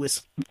feeling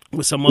with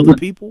some other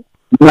people?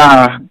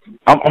 Nah,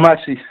 I'm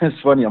actually. It's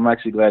funny. I'm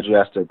actually glad you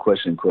asked that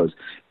question because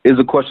it's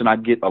a question I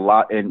get a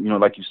lot, and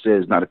like you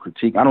said, it's not a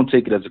critique. I don't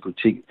take it as a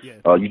critique.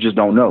 Yeah. You just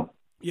don't know.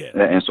 Yeah.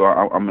 And so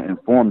I'm gonna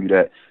inform you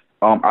that.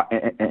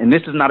 And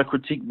this is not a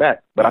critique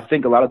back, but I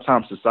think a lot of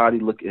times society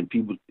look at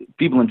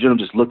people in general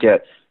just look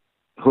at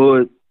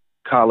hood,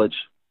 college.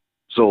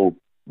 So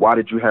why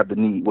did you have the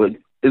need? Well,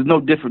 it's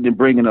no different than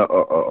bringing a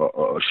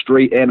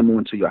stray animal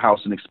into your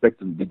house and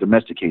expecting to be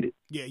domesticated.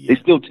 Yeah. They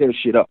still tear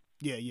shit up.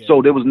 Yeah.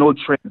 So there was no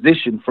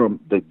transition from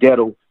the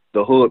ghetto,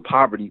 the hood,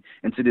 poverty,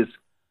 into this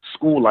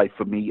school life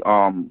for me.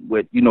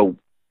 With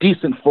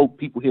decent folk,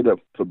 people here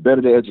to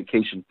better their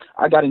education.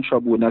 I got in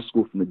trouble in that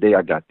school from the day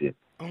I got there.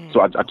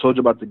 So I told you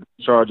about the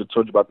charge. I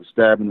told you about the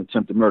stabbing,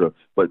 attempted murder.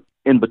 But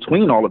in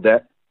between all of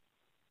that,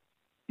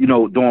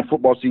 during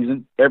football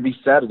season, every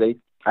Saturday,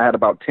 I had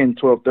about 10,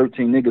 12,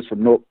 13 niggas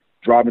from North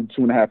driving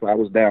 2.5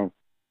 hours down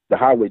the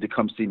highway to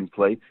come see me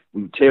play.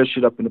 We would tear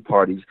shit up in the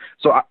parties.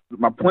 So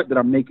my point that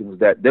I'm making was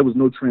that there was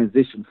no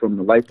transition from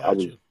the life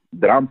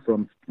that I'm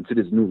from into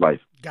this new life.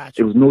 Gotcha.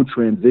 There was no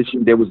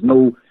transition. There was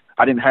no.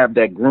 I didn't have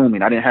that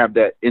grooming. I didn't have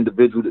that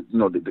individual.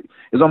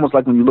 It's almost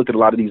like when you look at a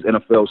lot of these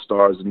NFL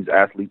stars and these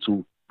athletes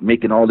who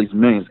making all these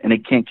millions and they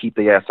can't keep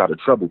their ass out of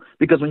trouble.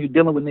 Because when you're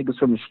dealing with niggas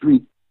from the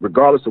street,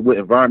 regardless of what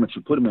environment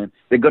you put them in,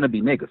 they're going to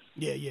be niggas.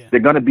 Yeah. They're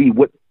going to be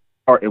what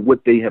are and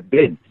what they have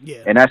been.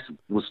 Yeah. And that's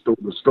was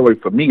the story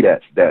for me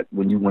that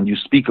when you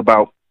speak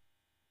about,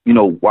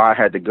 why I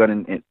had the gun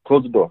in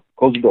close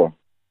the door.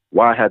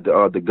 Why I had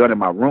the gun in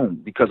my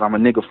room, because I'm a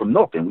nigga from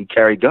North and we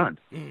carry guns.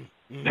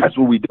 That's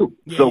what we do.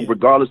 Yeah, so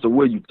regardless of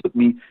where you took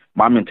me,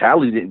 my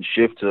mentality didn't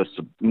shift to,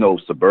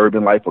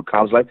 suburban life or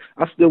college life.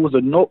 I still was a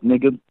North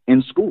nigga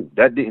in school.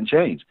 That didn't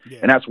change. Yeah.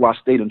 And that's why I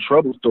stayed in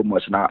trouble so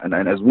much.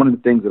 And as one of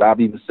the things that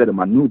I've even said in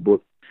my new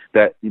book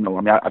that,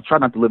 I try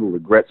not to live with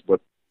regrets,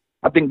 but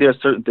I think there are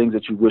certain things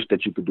that you wish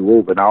that you could do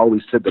over. And I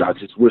always said that I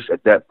just wish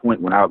at that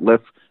point when I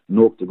left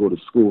North to go to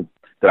school,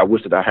 that I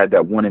wish that I had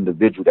that one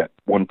individual, that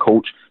one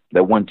coach,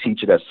 that one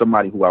teacher, that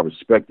somebody who I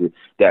respected,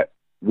 that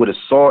would have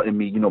saw in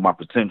me, my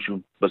potential,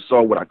 but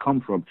saw what I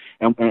come from,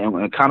 and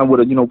kind of would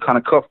have, kind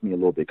of cuffed me a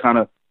little bit, kind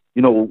of,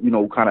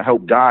 kind of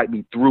helped guide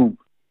me through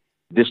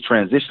this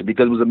transition,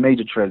 because it was a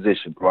major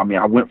transition, bro. I mean,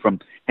 I went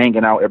from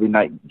hanging out every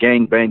night,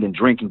 gang banging,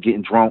 drinking,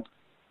 getting drunk,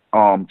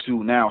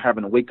 to now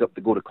having to wake up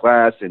to go to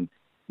class and,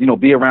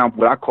 be around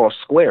what I call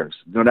squares.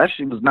 That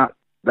shit was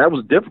that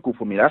was difficult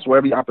for me. That's where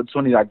every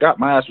opportunity I got,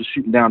 my ass was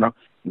shooting down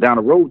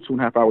the road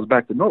 2.5 hours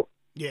back to North.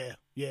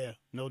 Yeah,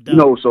 no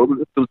doubt. So it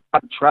was a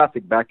lot of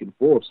traffic back and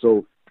forth.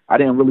 So I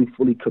didn't really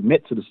fully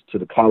commit to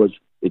the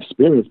college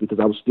experience because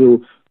I was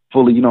still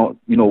fully,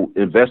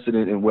 invested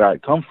in where I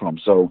come from.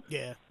 So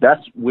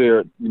that's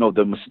where,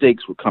 the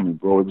mistakes were coming,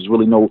 bro. It was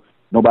really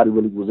nobody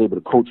really was able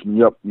to coach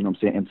me up,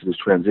 into this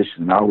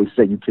transition. And I always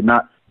say you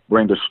cannot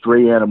bring a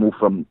stray animal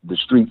from the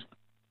streets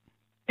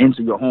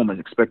into your home and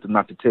expect them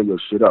not to tear your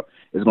shit up.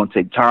 It's going to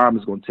take time.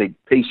 It's going to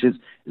take patience.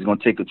 It's going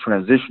to take a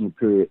transitional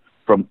period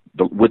from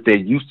what they're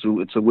used to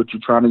into what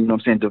you're trying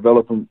to,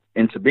 develop them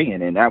into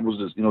being. And that was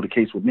just, the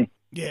case with me.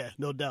 Yeah,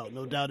 no doubt.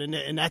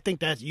 And I think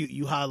that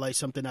you highlight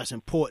something that's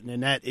important,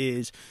 and that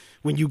is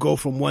when you go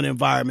from one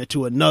environment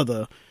to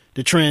another,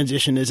 the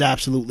transition is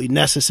absolutely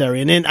necessary.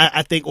 And then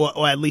I think,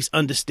 or at least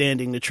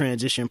understanding the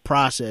transition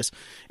process,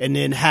 and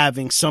then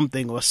having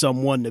something or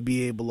someone to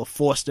be able to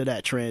foster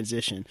that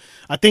transition.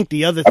 I think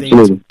the other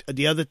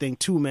thing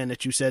too, man,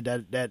 that you said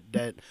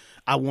that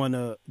I want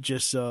to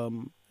just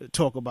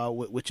talk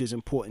about, which is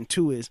important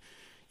too, is,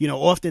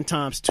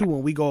 oftentimes too,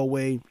 when we go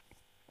away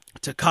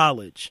to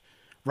college,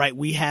 right,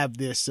 we have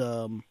this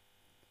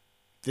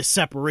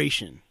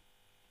separation,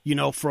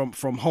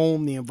 from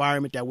home, the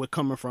environment that we're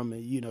coming from,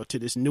 to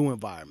this new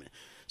environment.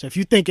 So if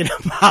you're thinking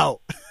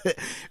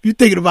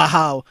about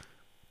how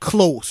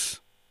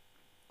close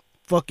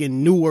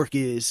fucking Newark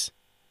is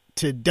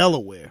to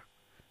Delaware.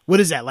 What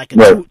is that, like a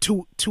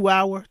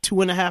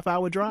 2.5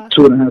 hour drive?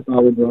 2.5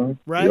 hour drive.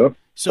 Right? Yep.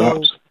 So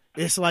Tops.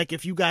 it's like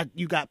if you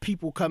got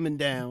people coming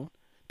down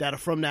that are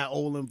from that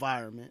old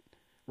environment,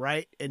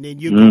 right? And then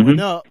you're going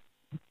up.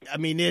 I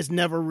mean, there's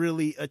never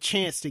really a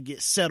chance to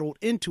get settled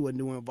into a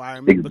new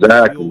environment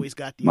because you always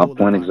got the old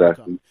environment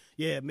coming.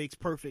 Yeah, it makes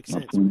perfect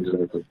sense.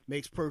 Exactly.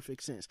 Makes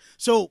perfect sense.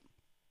 So,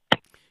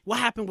 what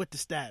happened with the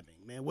stabbing,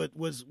 man? What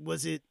was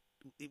it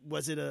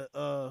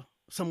a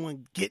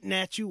someone getting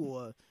at you,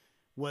 or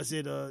was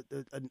it a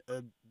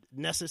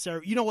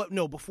necessary? You know what?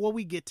 No, before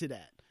we get to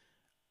that,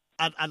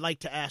 I'd like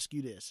to ask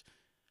you this: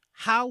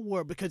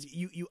 because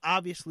you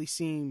obviously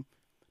seem.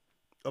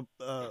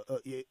 I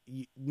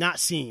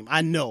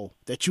know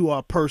that you are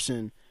a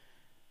person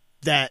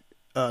that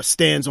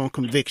stands on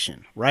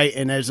conviction, right?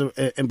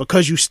 And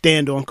because you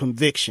stand on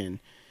conviction,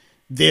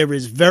 there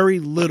is very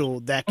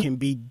little that can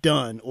be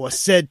done or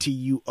said to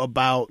you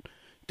about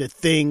the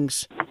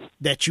things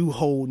that you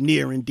hold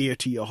near and dear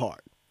to your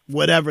heart,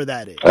 whatever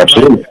that is.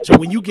 Absolutely. Right? So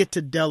when you get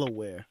to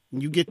Delaware,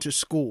 when you get to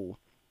school,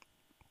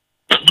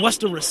 what's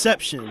the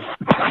reception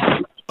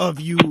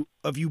of you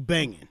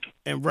banging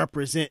and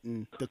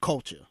representing the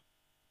culture?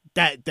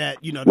 That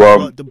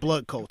the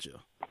blood culture.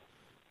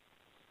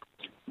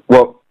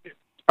 Well,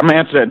 I'm gonna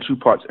answer that in two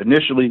parts.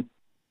 Initially,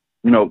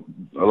 a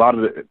lot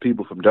of the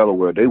people from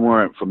Delaware, they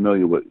weren't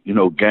familiar with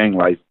gang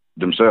life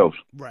themselves.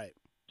 Right.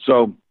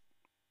 So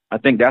I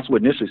think that's where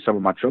initially some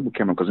of my trouble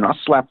came in, because I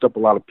slapped up a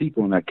lot of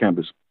people on that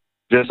campus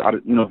just out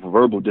of for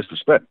verbal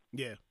disrespect.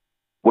 Yeah.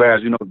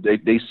 Whereas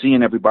they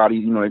seeing everybody,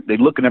 they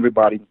looking at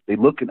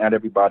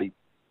everybody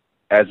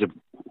as if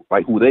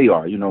like who they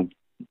are,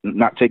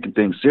 not taking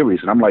things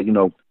serious. And I'm like,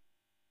 you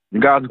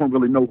guys don't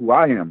really know who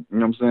I am. You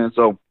know what I'm saying?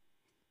 So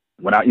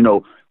when I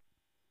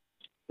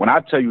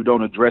tell you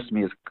don't address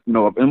me as,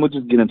 and we'll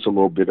just get into a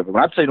little bit of it.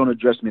 When I tell you don't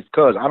address me as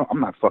cuz, I'm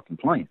not fucking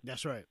playing.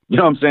 That's right. You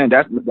know what I'm saying?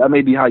 That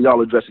may be how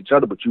y'all address each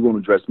other, but you won't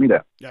address me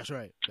that. That's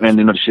right. And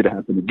the shit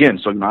happened again.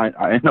 So,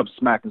 I end up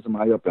smacking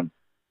somebody up, and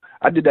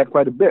I did that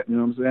quite a bit. You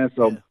know what I'm saying?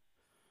 So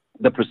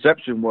the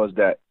perception was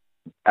that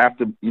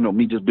after,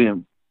 me just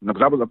being,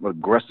 because I was an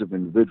aggressive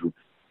individual,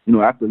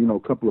 after, a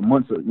couple of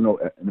months, in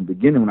the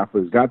beginning when I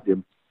first got there,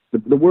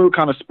 the word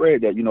kind of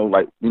spread that,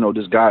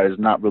 this guy is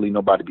not really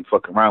nobody to be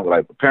fucking around with.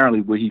 Like,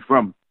 apparently where he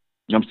from,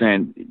 you know what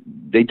I'm saying,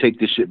 they take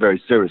this shit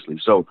very seriously.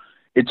 So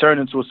it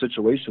turned into a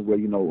situation where,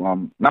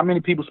 not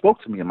many people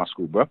spoke to me in my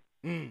school, bro.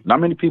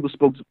 Not many people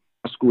spoke to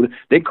my school.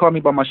 They called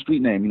me by my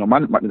street name.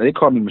 They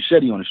called me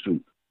Machete on the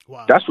street.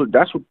 Wow. That's what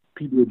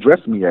people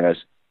addressed me as,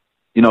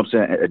 you know what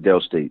I'm saying, at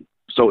Del State.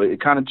 So it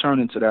kind of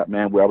turned into that,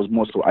 man, where I was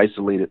more so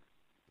isolated.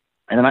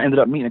 And then I ended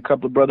up meeting a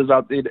couple of brothers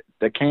out there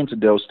that came to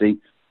Del State,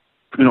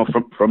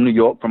 from New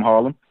York, from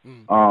Harlem.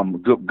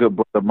 Good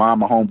brother of mine,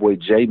 my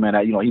homeboy Jay, man.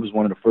 He was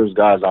one of the first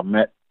guys I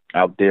met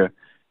out there.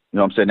 You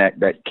know what I'm saying?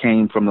 That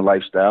came from the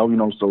lifestyle,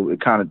 so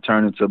it kind of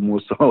turned into more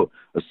so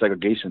a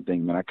segregation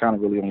thing, man. I kind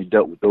of really only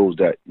dealt with those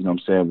that, you know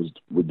what I'm saying,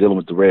 were dealing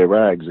with the red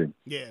rags. And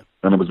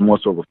it was more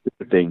so of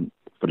a thing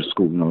for the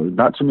school.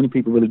 Not too many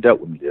people really dealt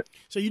with me there.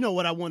 So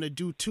what I want to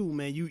do too,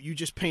 man, you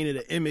just painted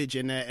an image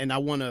in that, and I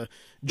want to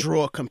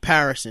draw a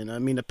comparison. I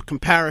mean, the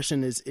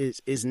comparison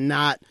is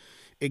not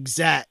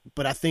exact,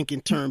 but I think in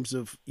terms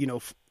of,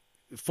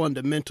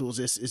 fundamentals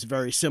is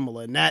very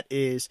similar. And that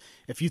is,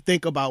 if you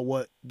think about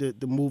what the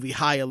movie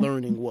Higher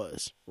Learning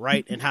was,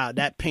 right? And how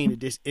that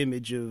painted this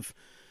image of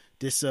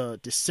this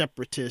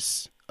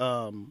separatist,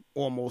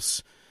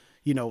 almost,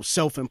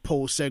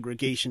 self-imposed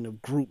segregation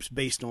of groups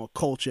based on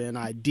culture and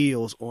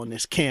ideals on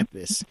this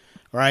campus,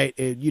 right?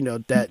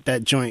 And,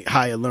 that joint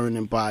Higher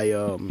Learning by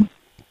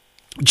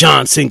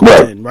John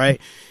Singleton, right?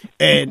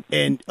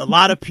 And a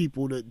lot of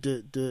people,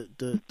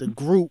 the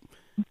group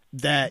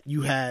that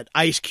you had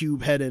Ice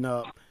Cube heading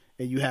up,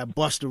 and you had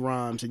Busta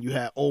Rhymes, and you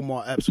had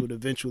Omar Epps would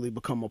eventually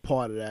become a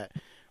part of that,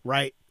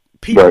 right?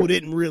 People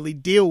didn't really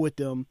deal with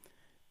them.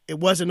 It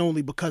wasn't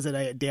only because of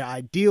their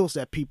ideals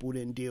that people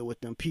didn't deal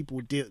with them.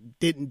 People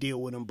didn't deal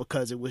with them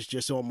because it was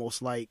just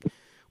almost like,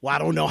 well, I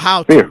don't know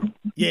how to.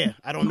 Yeah,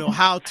 I don't know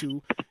how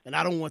to, and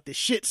I don't want the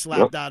shit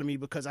slapped out of me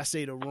because I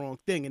say the wrong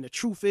thing. And the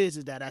truth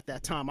is that at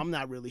that time, I'm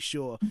not really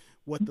sure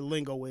what the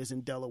lingo is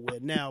in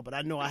Delaware now, but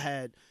I know I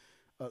had,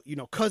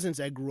 cousins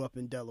that grew up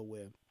in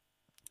Delaware.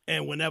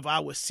 And whenever I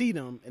would see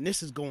them, and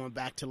this is going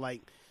back to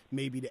like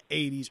maybe the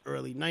 80s,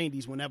 early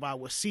 90s, whenever I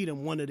would see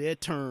them, one of their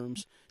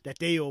terms that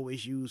they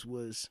always used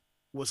was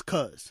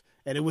cuz.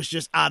 And it was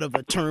just out of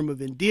a term of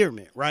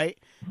endearment, right?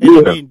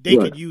 And I mean, they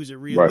could use it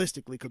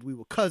realistically because we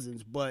were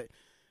cousins, but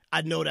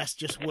I know that's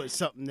just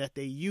something that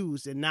they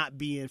used, and not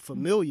being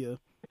familiar,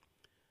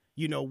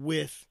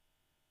 with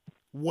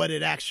what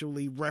it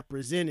actually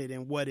represented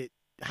and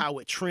how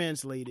it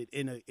translated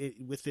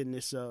within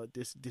this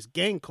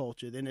gang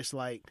culture. Then it's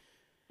like,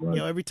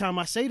 every time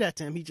I say that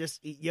to him,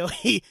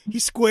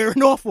 he's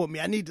squaring off with me.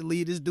 I need to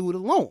leave this dude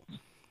alone.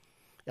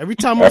 Every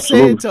time I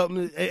say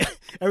something,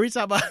 every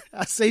time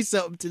I say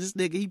something to this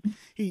nigga,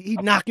 he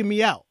knocking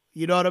me out.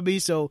 You know what I mean?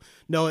 So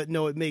no,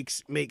 it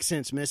makes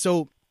sense, man.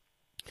 So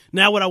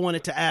Now, what I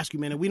wanted to ask you,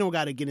 man, and we don't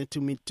got to get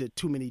into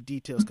too many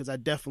details because I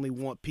definitely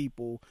want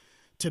people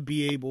to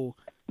be able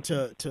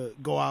to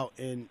go out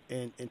and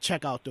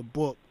check out the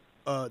book,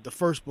 the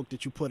first book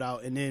that you put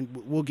out, and then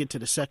we'll get to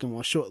the second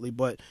one shortly.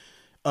 But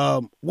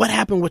what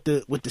happened with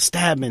the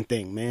Stabman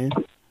thing, man?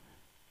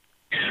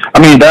 I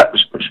mean, that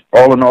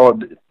all in all,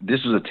 this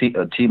is a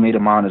teammate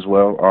of mine as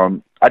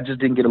well. I just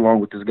didn't get along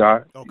with this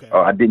guy. Okay.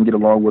 I didn't get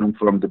along with him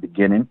from the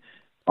beginning.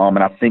 And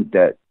I think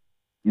that,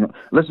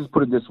 let's just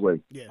put it this way.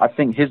 Yeah. I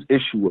think his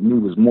issue with me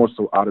was more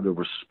so out of the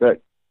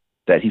respect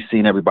that he's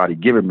seen everybody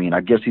giving me. And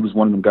I guess he was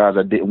one of them guys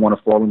I didn't want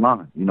to fall in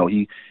line.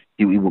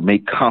 He would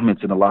make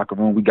comments in the locker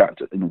room. We got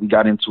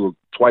into it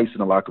twice in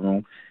the locker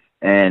room.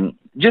 And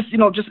I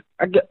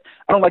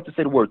don't like to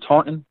say the word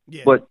taunting,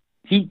 but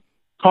he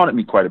taunted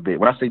me quite a bit.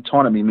 When I say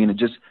taunted me, meaning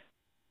just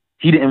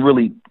he didn't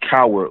really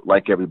cower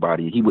like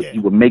everybody. He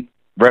would make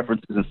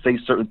references and say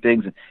certain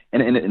things,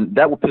 and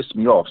that would piss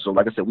me off. So,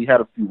 like I said, we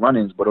had a few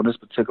run-ins, but on this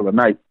particular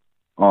night,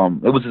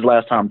 it was his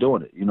last time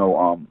doing it.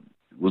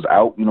 Was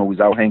out. We was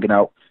out hanging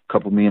out,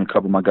 me and a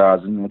couple of my guys,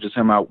 and just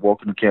him out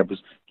walking the campus.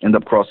 End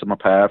up crossing my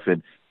path,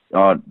 and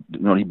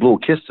he blew a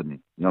kiss to me.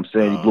 You know what I'm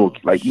saying?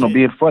 He blew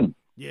being funny.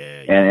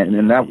 Yeah,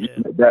 and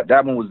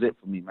that one was it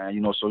for me,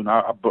 man. So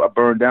I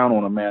burned down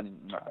on him, man.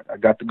 And I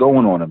got the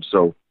going on him.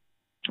 So,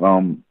 I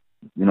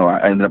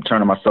ended up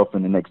turning myself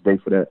in the next day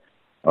for that.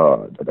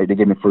 They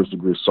gave me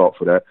first-degree assault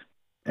for that,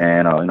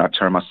 and I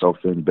turned myself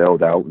in,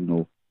 bailed out.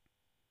 Then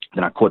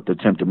I caught the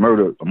attempted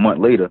murder a month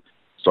later.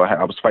 So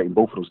I was fighting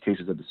both of those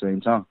cases at the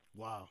same time.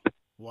 Wow.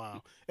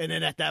 And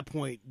then at that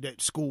point,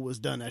 that school was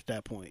done. At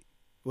that point,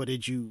 what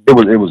did you? It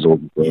was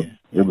over. Bro. Yeah.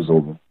 It was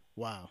over.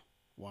 Wow.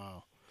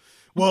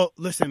 Well,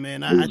 listen,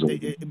 man.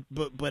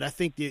 But I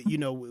think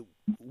that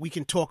we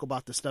can talk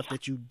about the stuff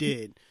that you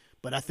did,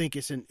 but I think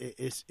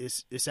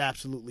it's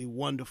absolutely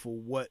wonderful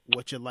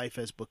what your life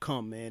has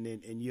become, man,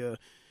 and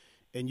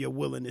your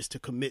willingness to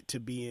commit to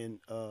being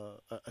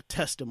a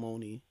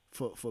testimony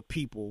for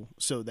people,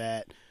 so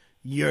that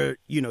your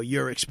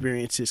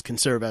experiences can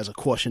serve as a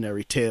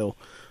cautionary tale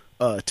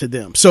to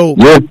them. So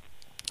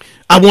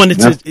I wanted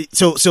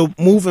to so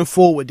moving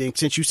forward, then,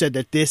 since you said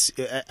that this,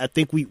 I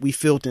think we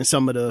filled in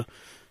some of the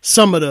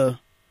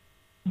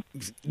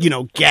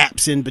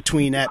gaps in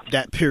between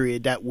that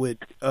period that would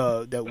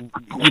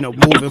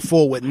moving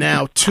forward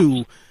now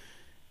to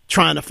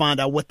trying to find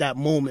out what that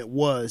moment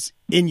was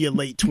in your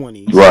late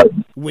 20s, right,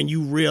 when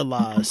you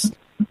realized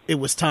it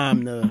was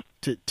time to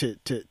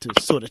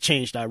sort of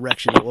change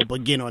direction or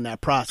begin on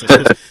that process.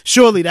 'Cause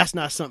surely that's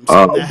not something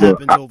that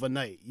happens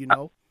overnight,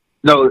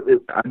 No,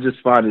 I just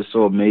find it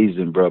so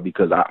amazing, bro,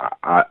 because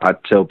I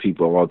tell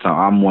people all the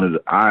time,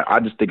 I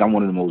just think I'm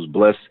one of the most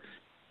blessed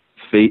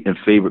and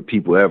favorite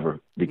people ever,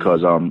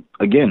 because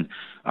again,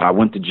 I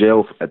went to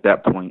jail at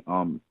that point.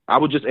 I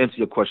would just answer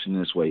your question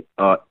this way.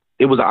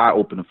 It was an eye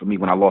opener for me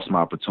when I lost my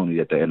opportunity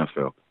at the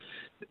NFL.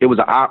 It was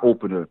an eye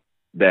opener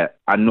that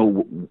I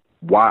know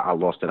why I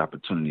lost that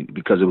opportunity,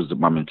 because it was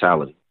my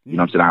mentality. You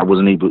know what I'm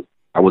saying?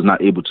 I was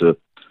not able to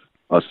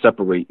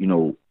separate,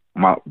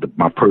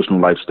 my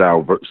personal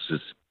lifestyle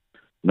versus,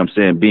 what I'm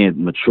saying,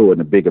 being mature and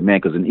a bigger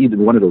man. Because in either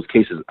one of those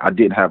cases, I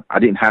didn't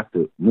have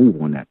to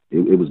move on that.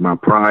 It was my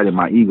pride and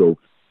my ego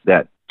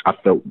that I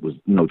felt was,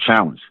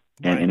 challenged.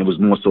 And it was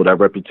more so that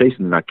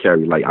reputation that I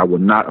carry. Like, I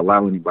would not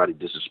allow anybody to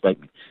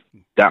disrespect me.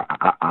 That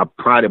I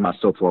prided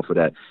myself off of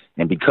that.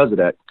 And because of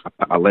that,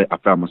 I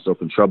found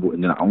myself in trouble.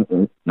 And then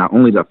not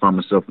only did I find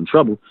myself in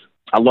trouble,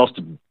 I lost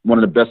one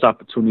of the best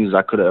opportunities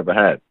I could have ever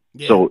had.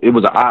 Yeah. So it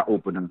was an eye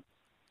opener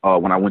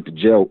when I went to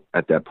jail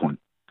at that point.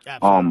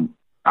 Absolutely.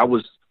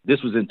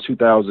 This was in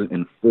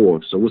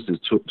 2004. So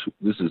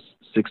this is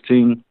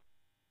 16.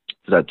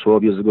 Is that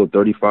 12 years ago?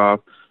 35,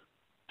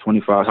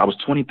 25. I was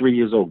 23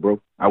 years old,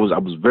 bro. I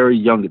was very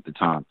young at the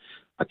time.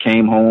 I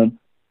came home,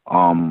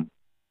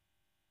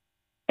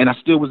 and I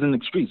still was in the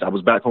streets. I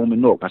was back home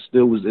in Newark. I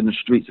still was in the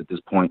streets at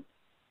this point.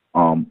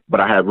 But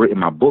I had written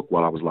my book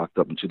while I was locked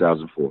up in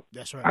 2004.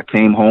 That's right. I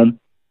came home,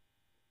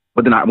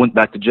 but then I went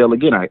back to jail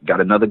again. I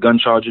got another gun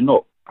charge in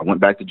Newark. I went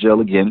back to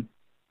jail again.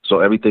 So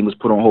everything was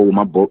put on hold with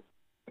my book.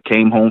 I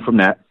came home from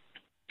that.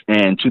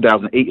 And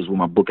 2008 is when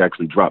my book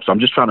actually dropped. So I'm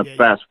just trying to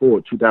fast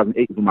forward.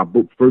 2008 is when my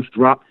book first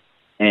dropped,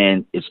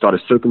 and it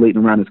started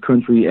circulating around this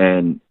country.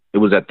 And it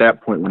was at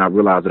that point when I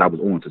realized that I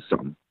was on to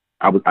something.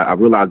 I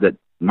realized that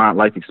my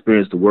life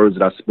experience, the words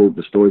that I spoke,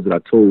 the stories that I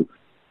told,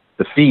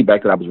 the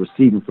feedback that I was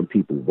receiving from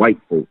people, white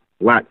folk,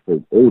 black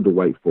folk, older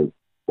white folk,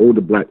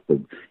 older black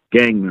folk,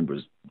 gang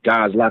members,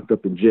 guys locked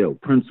up in jail,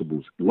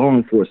 principals, law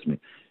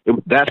enforcement.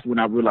 That's when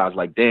I realized,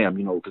 like, damn,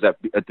 because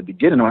at the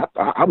beginning,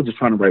 I was just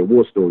trying to write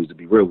war stories, to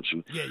be real with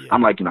you. Yeah.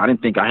 I'm like, I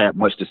didn't think I had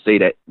much to say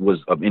that was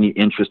of any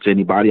interest to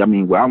anybody. I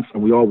mean, where I'm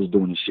from, we always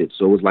doing this shit.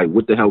 So it was like,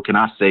 what the hell can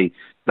I say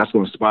that's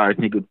going to inspire a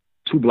nigga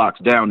 2 blocks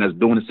down that's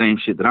doing the same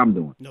shit that I'm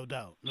doing? No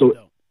doubt.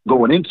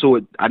 Going into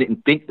it, I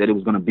didn't think that it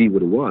was going to be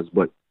what it was,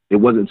 but it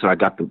wasn't until I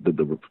got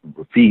the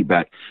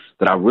feedback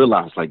that I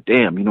realized, like,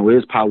 damn,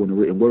 there's power in the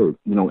written word,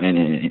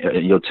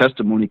 and your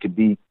testimony could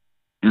be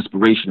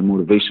inspiration and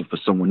motivation for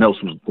someone else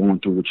who's going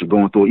through what you're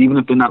going through. Even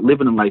if they're not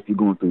living the life you're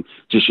going through,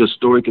 just your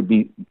story could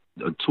be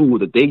a tool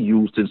that they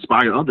use to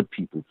inspire other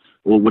people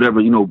or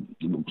whatever,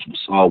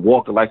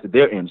 walk of life that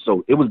they're in.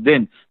 So it was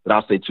then that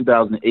I'll say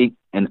 2008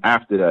 and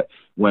after that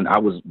when I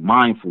was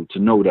mindful to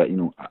know that,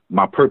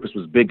 my purpose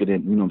was bigger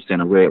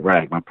than, a red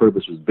rag. My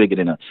purpose was bigger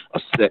than a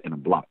set and a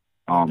block.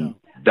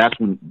 That's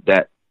when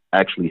that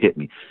actually hit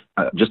me.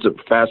 Just to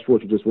fast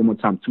forward to just one more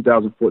time,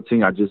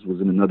 2014, I just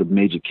was in another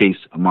major case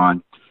of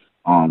mine.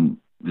 And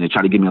they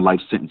tried to give me a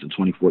life sentence in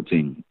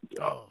 2014.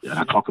 And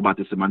I talk about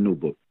this in my new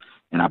book.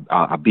 And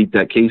I beat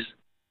that case.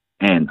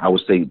 And I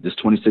would say this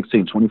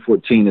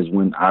 2014 is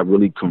when I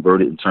really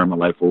converted and turned my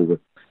life over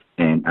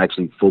and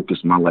actually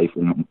focused my life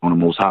on the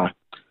Most High.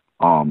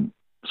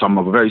 So I'm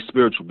a very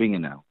spiritual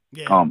being now.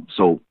 Yeah.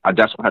 So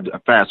that's why I had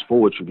to fast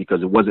forward to,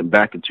 because it wasn't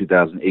back in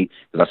 2008,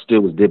 because I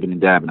still was dipping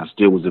and dabbing. I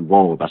still was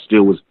involved. I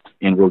still was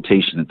in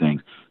rotation and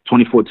things.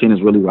 2014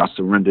 is really where I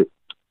surrendered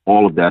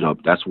all of that up.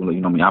 That's when,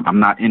 I'm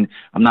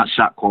not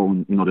shot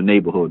calling, the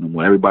neighborhood no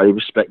more. Everybody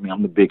respect me.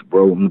 I'm the big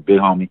bro. I'm the big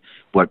homie,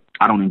 but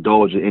I don't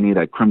indulge in any of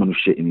that criminal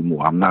shit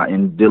anymore. I'm not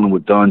dealing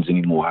with guns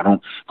anymore. I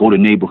don't go to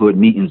neighborhood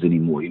meetings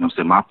anymore.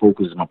 My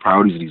focus and my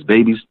priorities are these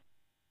babies,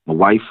 my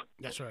wife.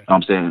 That's right.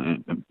 I'm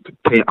saying, and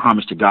pay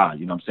homage to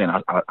God.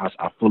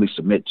 I fully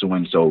submit to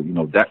him. So,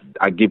 that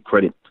I give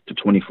credit to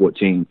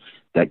 2014.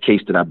 That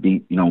case that I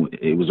beat,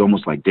 it was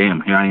almost like,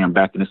 damn, here I am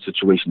back in this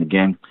situation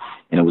again.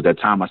 And it was that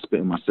time I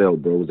spent in my cell,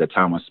 bro. It was that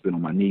time I spent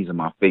on my knees and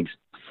my face.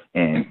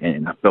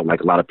 And I felt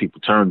like a lot of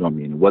people turned on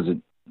me. And it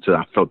wasn't until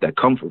I felt that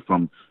comfort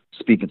from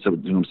speaking to,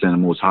 the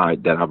Most High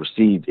that I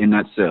received in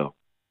that cell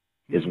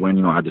is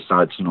when, I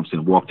decided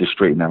to, walk this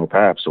straight and narrow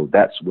path. So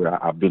that's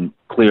where I've been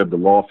clear of the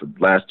law for the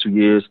last 2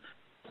 years.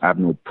 I have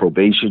no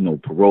probation, no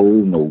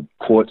parole, no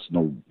courts,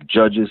 no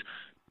judges.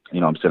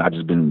 I've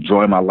just been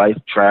enjoying my life,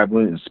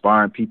 traveling,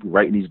 inspiring people,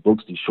 writing these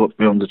books, these short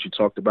films that you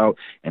talked about,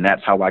 and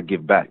that's how I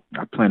give back.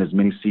 I plant as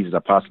many seeds as I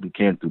possibly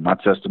can through my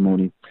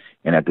testimony,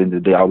 and at the end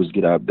of the day, I always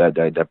get out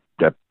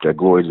that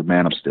glory to the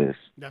man upstairs.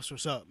 That's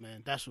what's up,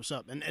 man. That's what's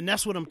up, and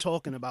that's what I'm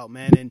talking about,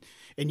 man.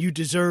 And you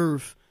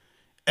deserve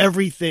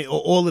everything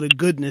or all of the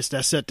goodness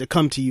that's set to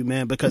come to you,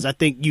 man. Because I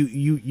think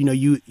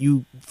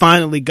you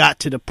finally got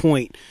to the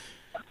point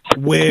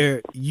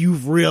where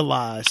you've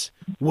realized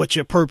what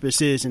your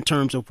purpose is in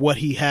terms of what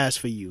he has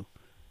for you.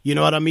 You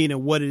know what I mean?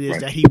 And what it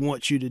is that he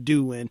wants you to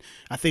do. And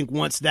I think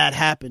once that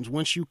happens,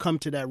 once you come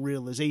to that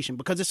realization,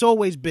 because it's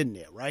always been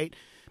there, right?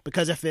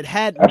 Because if it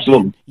hadn't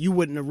been, you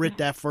wouldn't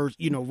have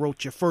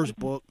wrote your first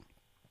book,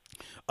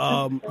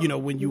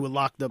 when you were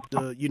locked up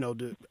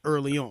the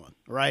early on.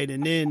 Right.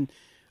 And then,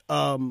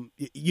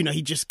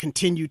 he just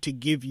continued to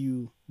give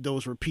you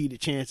those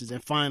repeated chances,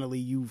 and finally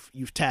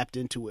you've tapped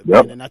into it,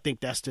 man. And I think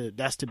that's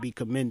to be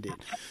commended.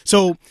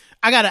 So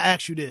I got to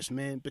ask you this,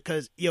 man,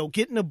 because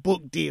getting a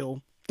book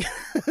deal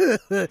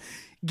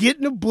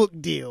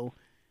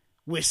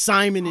with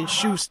Simon &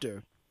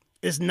 Schuster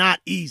is not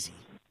easy,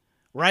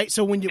 right?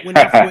 So when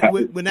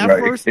that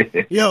first,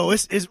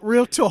 it's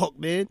real talk,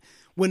 man.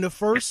 When I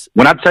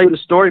tell you the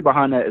story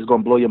behind that, it's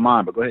gonna blow your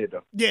mind. But go ahead,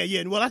 though.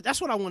 Yeah. Well,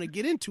 that's what I want to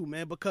get into,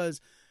 man,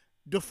 because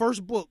the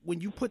first book, when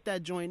you put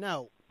that joint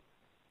out,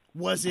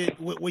 were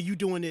you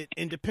doing it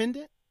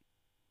independent,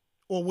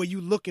 or were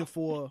you looking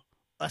for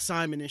a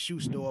Simon &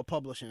 Schuster or a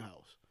publishing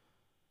house?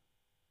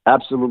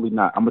 Absolutely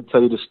not. I'm going to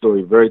tell you the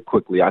story very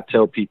quickly. I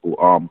tell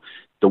people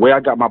the way I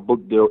got my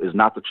book deal is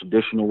not the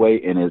traditional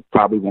way, and it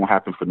probably won't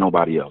happen for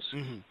nobody else.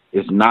 Mm-hmm.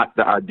 It's not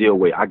the ideal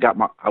way. I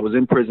was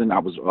in prison. I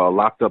was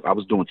locked up. I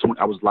was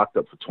locked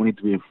up for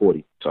 23 and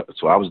 40.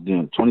 So I was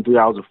doing 23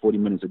 hours and 40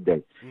 minutes a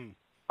day.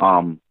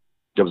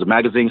 There was a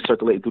magazine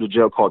circulating through the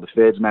jail called the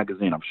Feds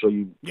Magazine. I'm sure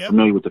you're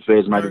familiar with the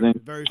Feds Magazine.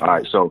 Very All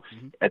right. So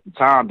at the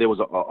time, there was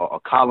a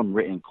column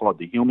written called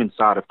The Human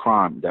Side of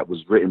Crime that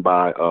was written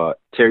by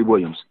Terry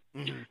Williams.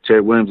 Mm-hmm.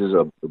 Terry Williams is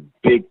a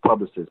big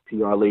publicist,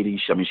 PR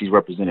lady. She's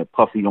represented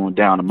Puffy on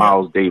down to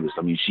Miles Davis.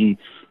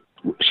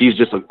 She's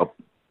just a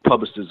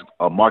publicist,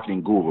 a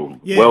marketing guru,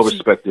 well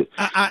respected.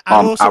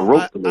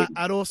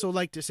 I'd also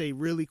like to say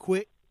really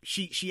quick,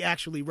 she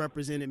actually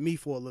represented me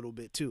for a little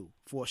bit too,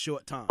 for a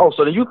short time. Oh,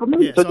 so then you're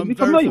familiar. So you're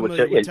familiar with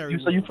Terry.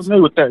 So you're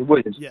familiar with Terry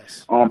Williams.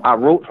 Yes. I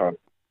wrote her.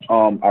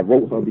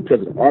 Because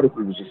the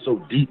article was just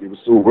so deep. It was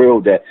so real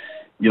that,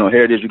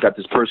 here it is. You got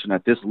this person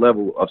at this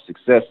level of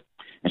success,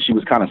 and she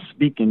was kind of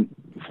speaking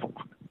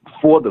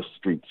for the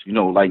streets.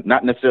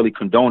 Not necessarily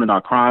condoning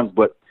our crimes,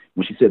 but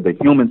when she said the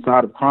human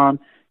side of crime,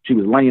 she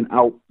was laying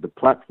out the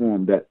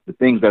platform, that the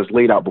things that's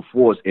laid out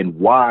before us, and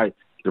why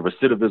the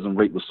recidivism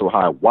rate was so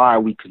high, why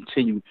we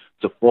continue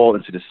to fall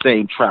into the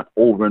same trap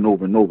over and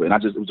over and over. And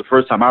it was the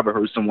first time I ever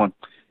heard someone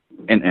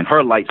in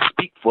her light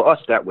speak for us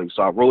that way.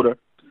 So I wrote her,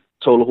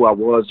 told her who I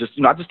was,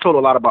 I just told her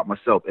a lot about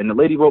myself. And the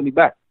lady wrote me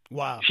back.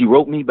 Wow. She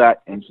wrote me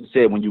back, and she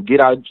said, when you get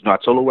out, I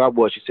told her who I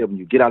was. She said, when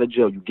you get out of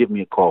jail, you give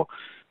me a call.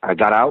 I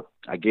got out.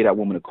 I gave that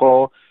woman a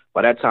call.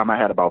 By that time, I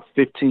had about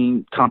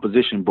 15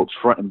 composition books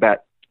front and back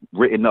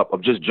written up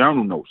of just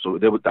journal notes. So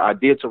the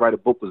idea to write a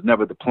book was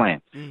never the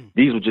plan.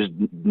 These were just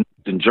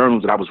the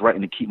journals that I was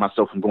writing to keep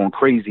myself from going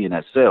crazy in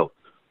that cell.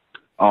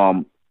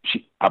 I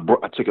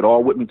took it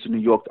all with me to New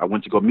York. I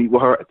went to go meet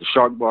with her at the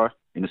Shark Bar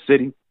in the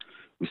city.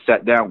 We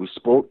sat down, we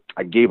spoke.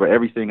 I gave her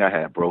everything I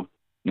had, bro.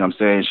 You know what I'm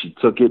saying? She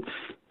took it.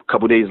 A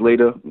couple days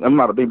later,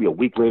 maybe a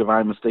week later, if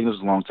I'm mistaken, it was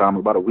a long time.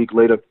 About a week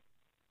later,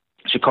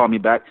 she called me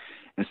back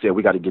and said,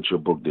 we got to get you a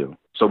book deal.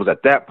 So it was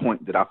at that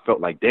point that I felt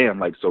like, damn,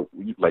 like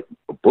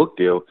a book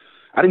deal.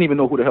 I didn't even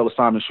know who the hell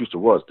Simon & Schuster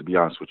was, to be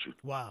honest with you.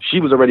 Wow. She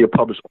was already a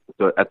publisher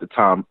at the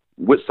time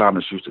with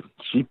Simon & Schuster.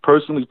 She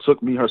personally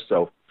took me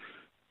herself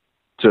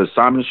to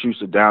Simon &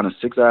 Schuster down in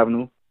 6th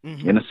Avenue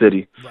in the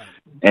city. Right.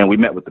 And we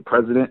met with the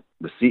president,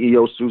 the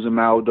CEO, Susan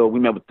Maldo. We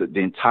met with the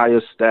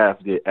entire staff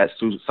there at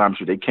Simon &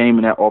 Schuster. They came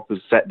in that office,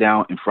 sat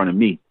down in front of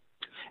me,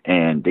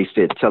 and they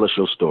said, tell us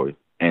your story.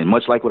 And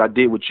much like what I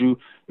did with you,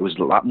 it was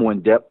a lot more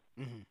in depth.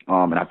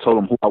 And I told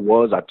them who I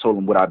was. I told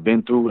them what I've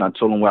been through, and I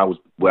told them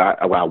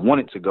where I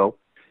wanted to go.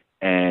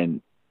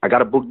 And I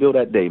got a book deal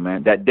that day,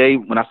 man. That day,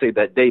 when I say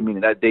that day,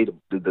 meaning that day,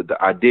 the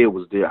idea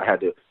was there. I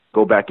had to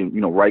go back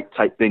and, write,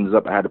 type things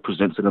up. I had to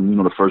present to them,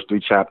 the first 3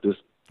 chapters,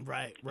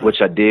 right.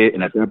 Which I did.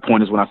 And at that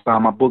point is when I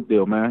signed my book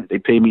deal, man. They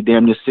paid me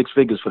damn near 6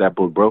 figures for that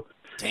book, bro.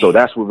 Damn. So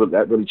that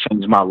really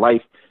changed my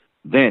life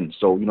then.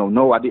 So,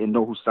 no, I didn't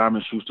know who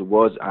Simon & Schuster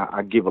was.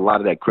 I give a lot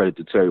of that credit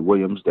to Terry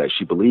Williams, that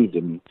she believed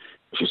in me.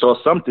 She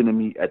saw something in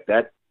me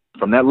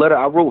from that letter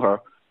I wrote her.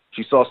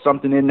 She saw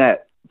something in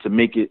that to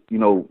make it,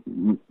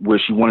 where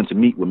she wanted to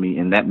meet with me.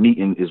 And that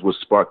meeting is what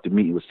sparked the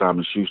meeting with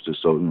Simon & Schuster.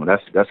 So,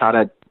 that's how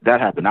that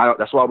happened.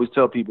 That's why I always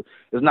tell people,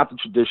 it's not the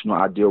traditional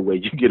ideal way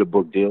you get a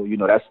book deal.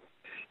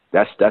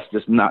 That's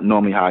just not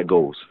normally how it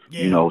goes.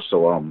 Yeah.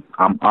 So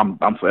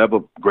I'm forever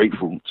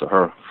grateful to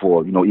her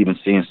for, even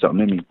seeing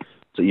something in me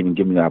to even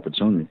give me the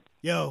opportunity.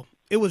 Yo,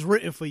 it was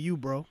written for you,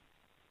 bro.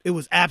 It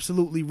was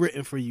absolutely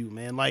written for you,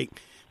 man. Like,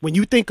 when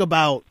you think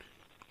about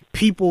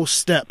people's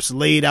steps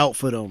laid out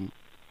for them,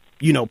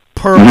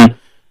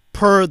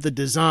 per the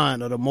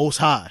design of the Most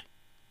High,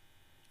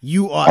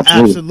 you are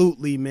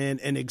absolutely, man,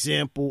 an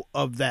example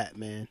of that,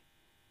 man.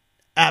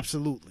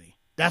 Absolutely.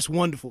 That's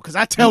wonderful. Because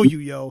I tell you,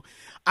 yo,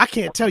 I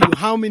can't tell you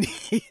how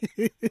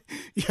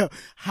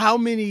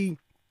many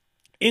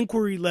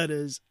inquiry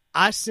letters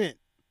I sent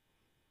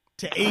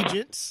to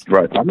agents.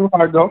 Right. I know how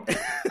to go.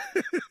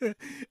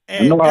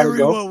 And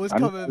everyone was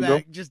coming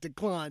back, just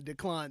decline.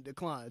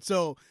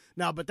 So,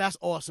 but that's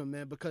awesome,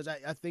 man, because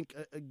I think,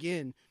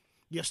 again,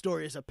 your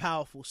story is a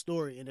powerful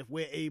story. And if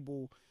we're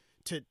able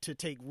to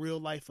take real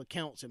life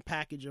accounts and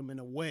package them in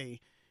a way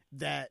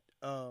that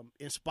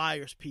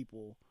inspires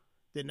people,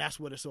 then that's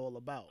what it's all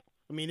about.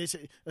 I mean, it's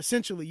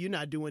essentially, you're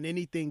not doing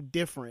anything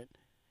different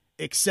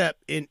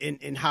except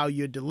in how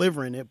you're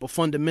delivering it. But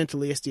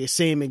fundamentally, it's the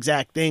same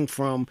exact thing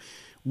from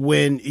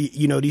when,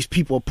 these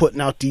people are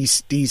putting out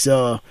these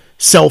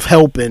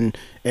self-help and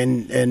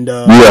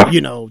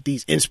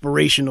these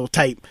inspirational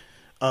type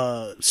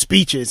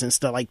speeches and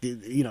stuff, like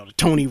the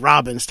Tony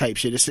Robbins type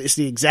shit. It's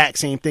the exact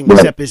same thing,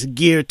 except it's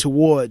geared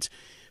towards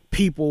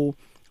people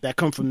that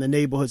come from the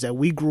neighborhoods that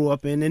we grew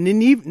up in, and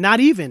then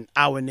not even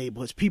our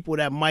neighborhoods, people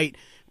that might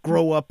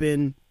grow up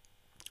in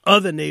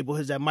other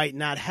neighborhoods that might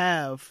not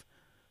have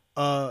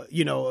a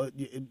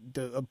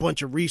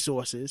bunch of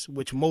resources,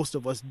 which most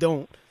of us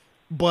don't.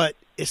 But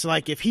it's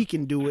like, if he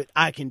can do it,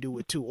 I can do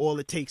it too. All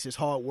it takes is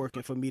hard work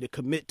and for me to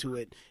commit to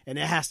it. And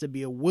there has to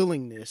be a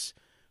willingness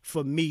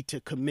for me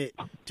to commit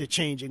to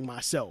changing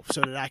myself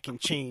so that I can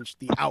change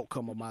the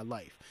outcome of my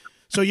life.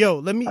 So, yo,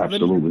 let me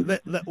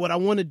what I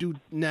want to do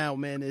now,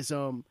 man, is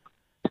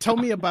tell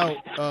me about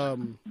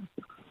the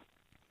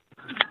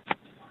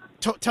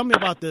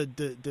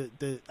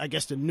I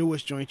guess the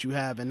newest joint you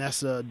have, and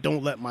that's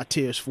Don't Let My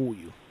Tears Fool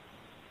You.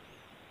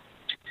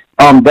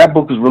 That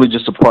book is really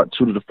just a part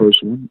 2 to the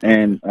first one,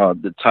 and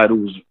the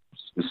title is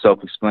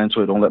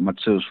self-explanatory. Don't let my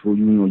tears fool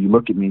you. You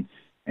look at me,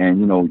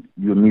 and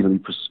you immediately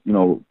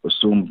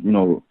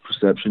assume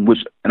perception.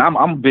 And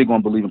I'm big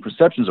on believing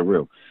perceptions are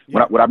real.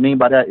 Yeah. What I mean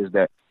by that is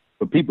that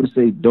for people to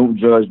say don't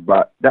judge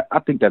by that, I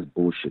think that's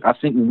bullshit. I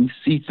think when we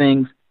see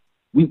things,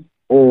 we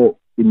all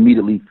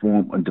immediately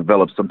form and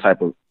develop some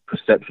type of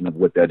perception of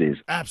what that is.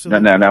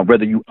 Absolutely. Now,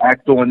 whether you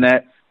act on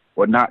that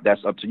or not,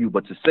 that's up to you.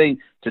 But to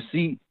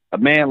see a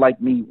man like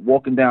me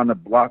walking down the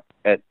block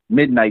at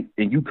midnight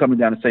and you coming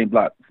down the same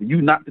block, for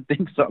you not to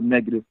think something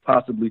negative,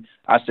 possibly,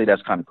 I say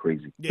that's kind of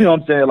crazy. Yeah. You know what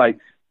I'm saying? Like,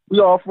 we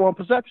all form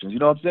perceptions, you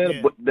know what I'm saying?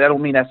 Yeah. But that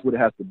don't mean that's what it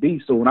has to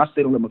be. So when I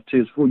say don't let my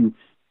tears fool you,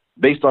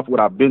 based off what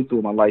I've been through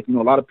in my life, a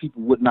lot of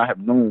people would not have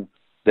known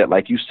that,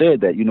 like you said,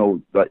 that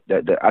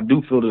that I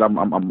do feel that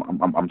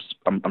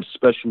I'm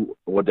special,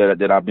 or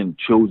that I've been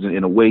chosen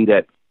in a way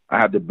that I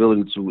have the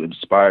ability to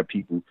inspire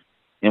people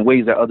in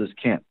ways that others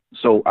can't.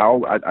 So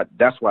I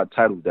that's why I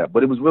titled that.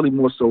 But it was really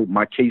more so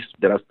my case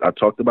that I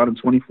talked about in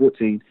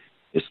 2014.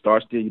 It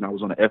starts there. I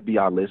was on the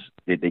FBI list.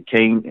 They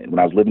came, and when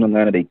I was living in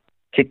Atlanta, they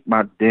kicked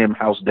my damn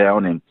house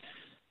down, and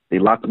they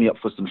locked me up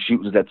for some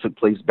shootings that took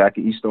place back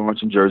in East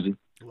Orange, in Jersey.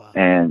 Wow.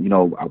 And,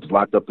 I was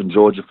locked up in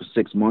Georgia for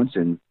 6 months,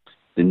 and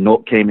then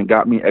North came and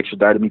got me,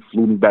 extradited me,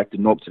 flew me back to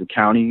North to the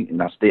county,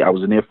 and I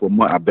was in there for a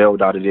month. I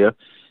bailed out of there.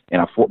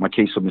 and I fought my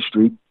case on the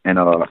street, and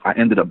I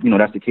ended up,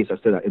 that's the case I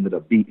said I ended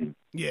up beating.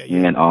 Yeah.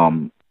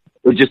 And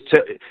it just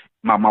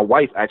my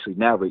wife actually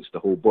narrates the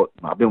whole book.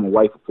 I've been with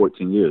my wife for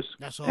 14 years.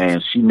 That's awesome.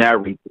 And she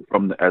narrates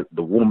from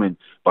the woman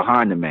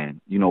behind the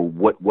man,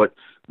 what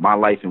my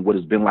life and what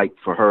it's been like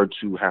for her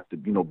to have to,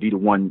 be the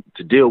one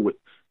to deal with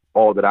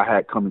all that I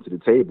had coming to the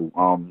table.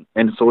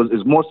 And so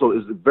it's more so,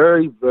 it's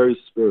very, very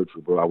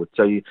spiritual, bro. I would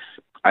tell you,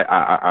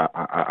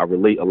 I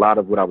relate a lot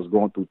of what I was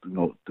going through,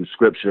 through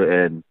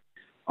scripture. And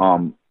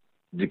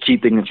the key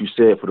thing that you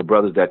said for the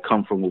brothers that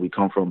come from where we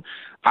come from,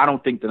 I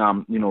don't think that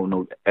I'm,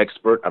 no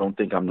expert. I don't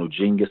think I'm no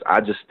genius.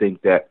 I just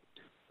think that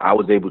I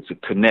was able to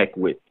connect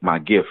with my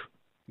gift.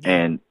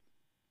 And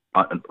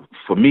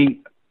for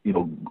me,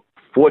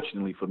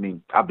 fortunately for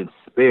me, I've been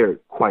spared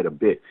quite a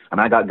bit. And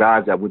I got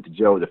guys that went to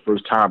jail the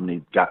first time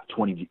and they got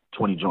 20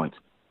 joints.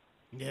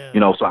 Yeah.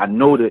 So I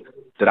know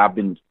that I've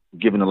been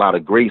given a lot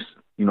of grace,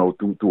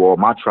 through all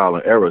my trial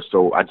and error.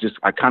 So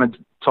I kind of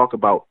talk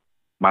about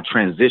my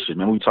transition.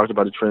 Remember we talked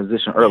about the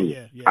transition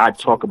earlier. Yeah, I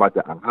talk about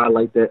that. I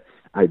highlight that.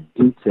 I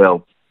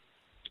detail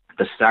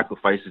the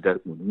sacrifices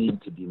that will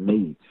need to be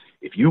made.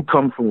 If you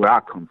come from where I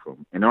come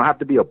from, and it don't have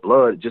to be a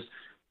blood, just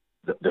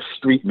the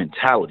street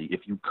mentality.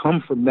 If you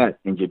come from that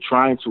and you're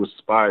trying to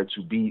aspire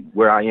to be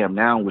where I am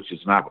now, which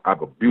is I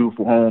have a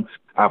beautiful home,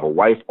 I have a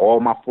wife,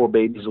 all my 4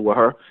 babies are with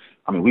her.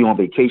 I mean, we on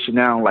vacation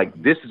now.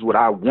 Like, this is what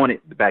I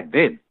wanted back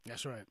then.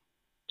 That's right.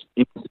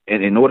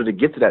 And in order to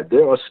get to that,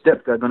 there are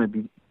steps that's going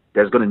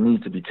to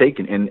need to be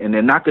taken, and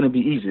they're not going to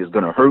be easy. It's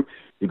going to hurt.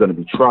 You're going to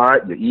be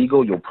tried. Your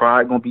ego, your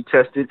pride going to be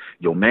tested.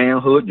 Your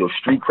manhood, your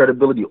street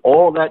credibility,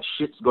 all that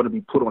shit's going to be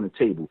put on the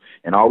table.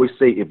 And I always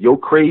say, if your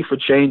crave for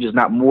change is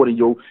not more than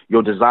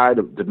your desire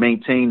to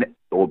maintain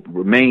or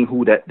remain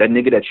who that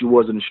nigga that you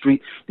was in the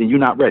street, then you're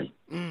not ready.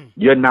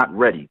 You're not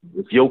ready.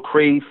 If your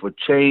crave for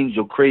change,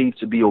 your crave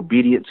to be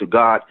obedient to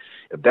God,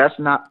 if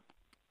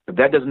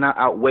that does not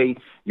outweigh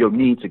your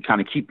need to kind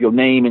of keep your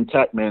name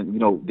intact, man,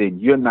 then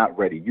you're not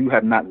ready. You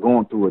have not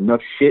gone through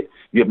enough shit.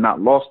 You have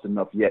not lost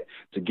enough yet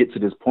to get to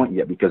this point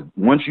yet. Because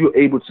once you're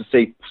able to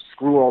say,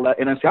 screw all that,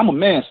 and I say, I'm a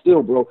man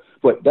still, bro,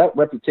 but that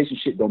reputation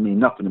shit don't mean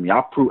nothing to me.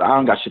 I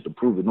don't got shit to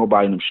prove to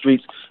nobody in them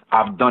streets.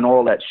 I've done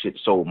all that shit.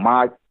 So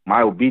my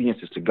obedience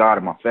is to God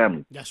and my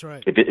family. That's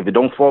right. If it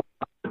don't fall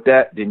with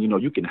that, then,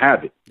 you can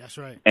have it. That's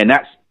right. And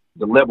that's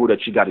the level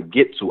that you got to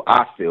get to,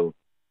 I feel.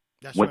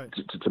 That's right.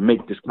 To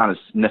make this kind of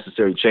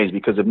necessary change,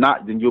 because if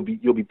not, then you'll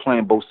be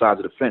playing both sides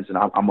of the fence. And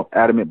I'm an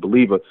adamant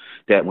believer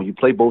that when you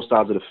play both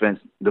sides of the fence,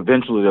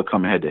 eventually they'll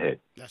come head to head.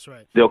 That's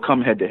right. They'll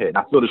come head to head. And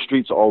I feel the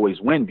streets will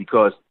always win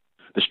because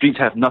the streets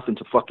have nothing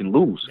to fucking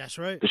lose. That's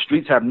right. The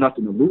streets have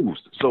nothing to lose,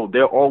 so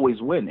they'll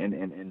always win.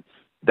 And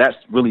that's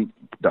really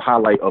the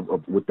highlight of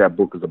what that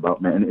book is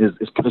about, man. And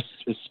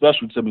it's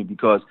special to me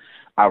because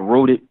I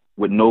wrote it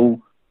with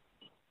no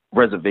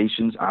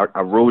reservations.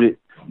 I wrote it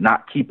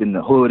not keeping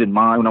the hood in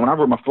mind. When I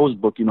wrote my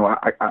first book,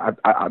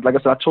 I like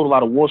I said, I told a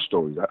lot of war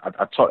stories.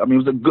 I think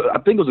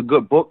it was a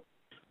good book,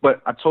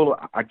 but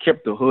I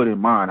kept the hood in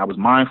mind. I was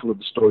mindful of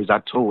the stories I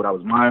told. I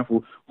was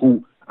mindful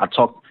who I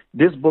talked.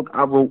 This book,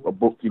 I wrote a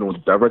book,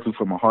 directly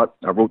from my heart.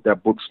 I wrote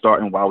that book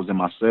starting while I was in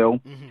my cell,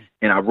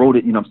 and I wrote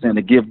it,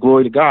 to give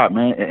glory to God,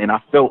 man. And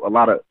I felt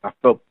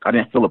I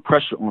didn't feel a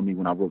pressure on me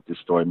when I wrote this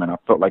story, man. I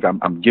felt like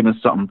I'm giving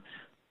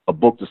a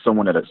book to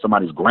someone that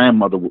somebody's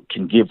grandmother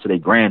can give to their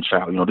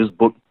grandchild. This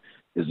book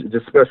is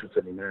just special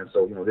to me, man.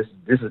 So,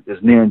 this is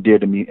near and dear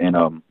to me. And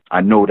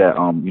I know that,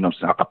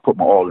 I put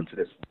my all into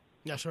this.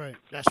 That's right.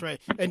 That's right.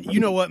 And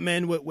you know what,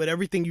 man, with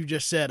everything you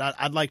just said,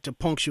 I'd like to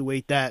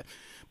punctuate that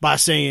by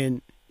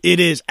saying it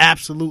is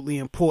absolutely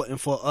important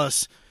for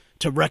us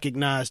to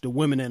recognize the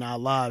women in our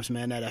lives,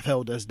 man, that have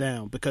held us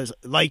down. Because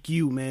like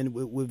you, man,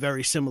 we're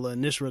very similar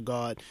in this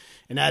regard.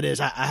 And that is,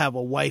 I have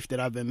a wife that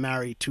I've been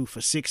married to for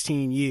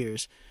 16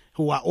 years,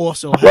 who I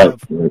also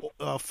have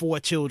 4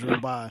 children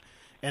by.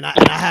 And I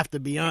have to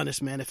be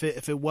honest, man, if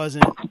it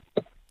wasn't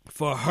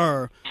for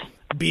her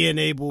being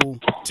able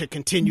to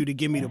continue to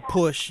give me the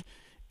push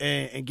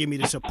and give me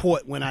the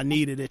support when I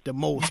needed it the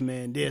most,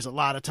 man, there's a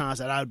lot of times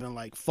that I've been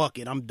like, fuck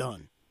it, I'm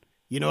done.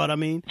 You know what I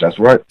mean? That's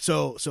right.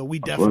 So we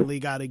definitely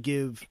got to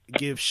give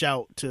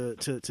shout to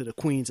the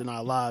queens in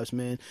our lives,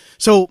 man.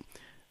 So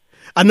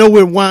I know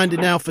we're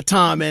winding down for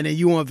time, man, and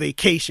you on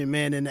vacation,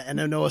 man, and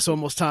I know it's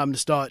almost time to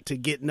start to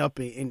getting up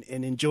and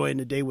enjoying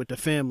the day with the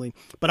family.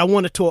 But I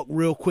want to talk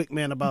real quick,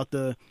 man, about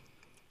the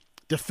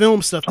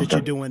film stuff that you're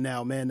doing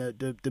now, man,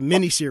 the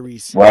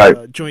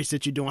miniseries joints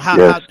that you're doing.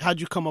 How'd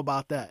you come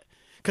about that?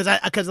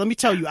 Because let me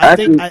tell you, I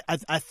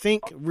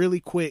think really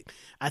quick,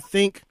 I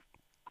think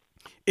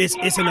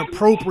it's an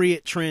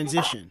appropriate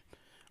transition,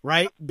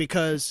 right?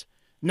 Because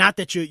not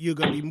that you're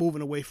going to be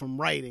moving away from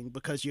writing,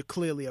 because you're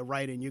clearly a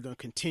writer and you're going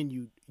to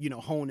continue,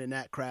 honing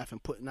that craft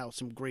and putting out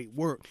some great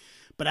work.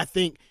 But I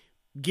think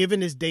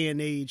given this day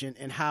and age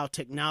and how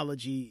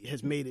technology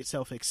has made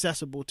itself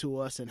accessible to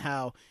us and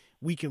how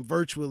we can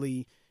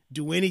virtually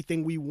do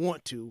anything we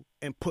want to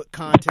and put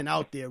content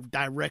out there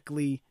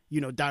directly,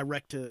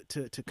 direct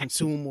to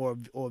consume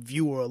or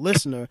viewer or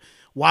listener,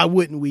 why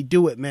wouldn't we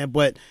do it, man?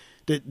 But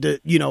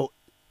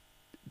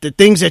the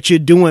things that you're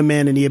doing,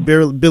 man, and the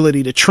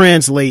ability to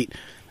translate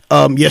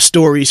your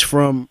stories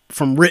from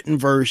written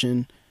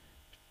version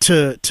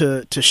to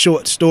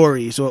short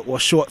stories or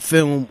short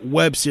film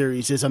web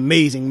series is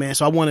amazing, man.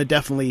 So I want to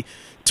definitely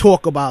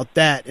talk about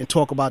that and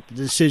talk about the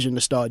decision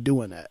to start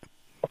doing that.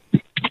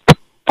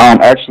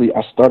 Actually,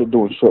 I started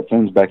doing short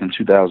films back in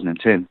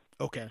 2010.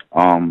 Okay.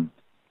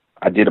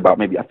 I did about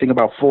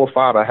 4 or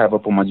 5 I have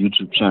up on my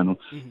YouTube channel,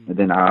 and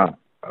then I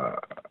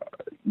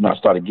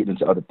started getting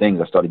into other things.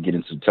 I started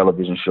getting into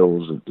television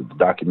shows, the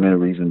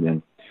documentaries, and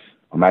then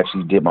I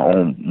actually did my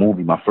own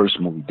movie, my first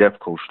movie, Death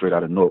Coast, straight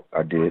out of Newark.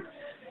 I did.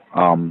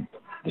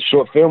 The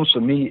short films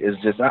for me is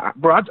just,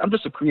 I'm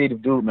just a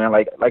creative dude, man.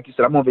 Like you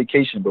said, I'm on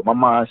vacation, but my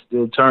mind's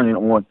still turning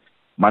on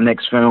my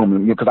next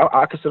film, because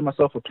I consider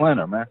myself a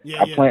planner, man.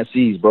 I plant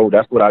seeds, bro.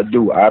 That's what I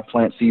do. I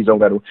plant seeds no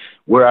matter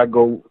where I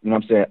go. You know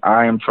what I'm saying?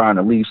 I am trying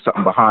to leave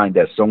something behind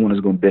that someone is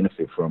going to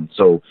benefit from.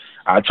 So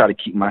I try to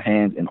keep my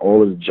hands in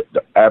all of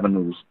the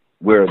avenues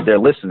where they're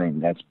listening.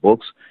 That's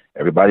books.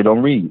 Everybody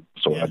don't read,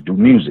 so I do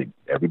music.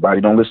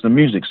 Everybody don't listen to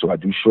music, so I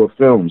do short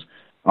films.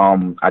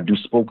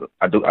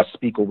 I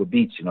speak over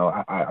beats.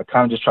 I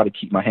kind of just try to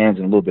keep my hands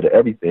in a little bit of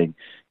everything.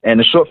 And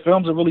the short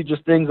films are really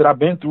just things that I've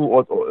been through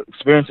or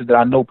experiences that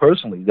I know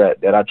personally that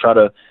I try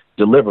to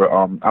deliver.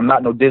 I'm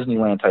not no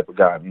Disneyland type of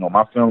guy.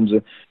 My films,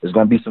 there's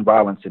going to be some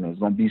violence in it. There's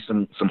going to be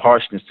some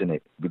harshness in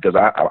it, because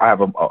I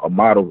have a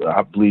motto.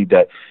 I believe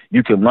that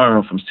you can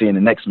learn from seeing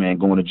the next man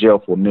going to jail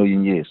for 1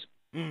 million years.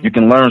 You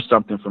can learn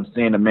something from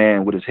seeing a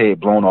man with his head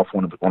blown off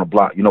on a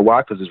block. You know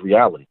why? Because it's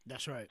reality.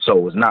 That's right.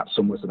 So it's not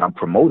so much that I'm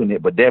promoting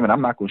it, but damn it,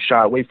 I'm not going to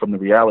shy away from the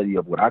reality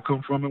of what I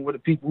come from and where the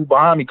people who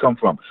behind me come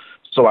from.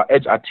 So I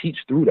teach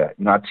through that.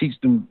 I teach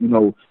through,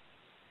 the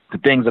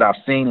things that I've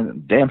seen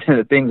and damn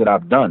the things that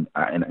I've done.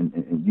 And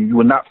you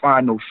will not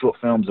find no short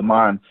films of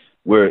mine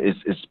where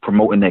it's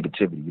promoting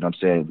negativity. You know what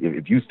I'm saying?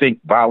 If you think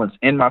violence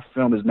in my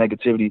film is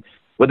negativity,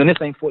 well, then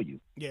this ain't for you.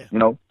 Yeah.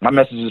 My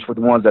message is for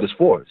the ones that it's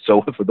for.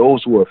 So for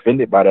those who are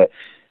offended by that,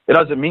 it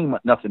doesn't mean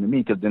nothing to me,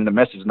 because then the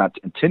message is not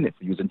intended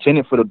for you. It's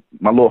intended for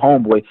my little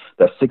homeboy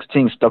that's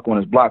 16 stuck on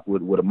his block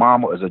with a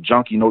mama as a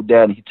junkie, no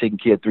dad, and he taking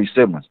care of 3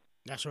 siblings.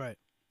 That's right.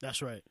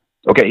 That's right.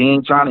 Okay, he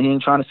ain't trying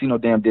to see no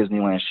damn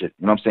Disneyland shit.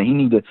 You know what I'm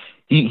saying?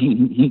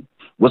 He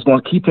what's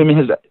going to keep him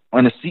in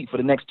the seat for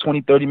the next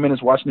 20, 30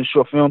 minutes watching this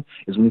short film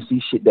is when he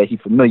sees shit that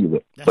he's familiar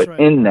with. That's but right.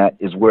 In that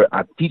is where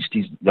I teach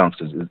these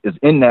youngsters. Is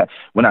in that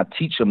when I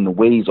teach them the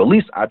ways, or at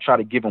least I try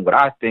to give them what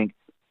I think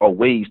are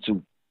ways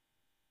to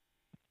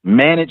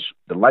manage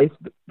the life,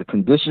 the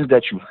conditions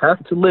that you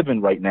have to live in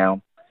right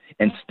now,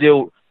 and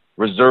still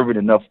reserve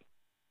enough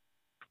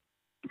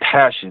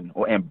passion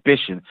or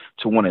ambition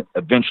to want to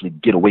eventually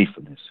get away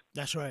from this.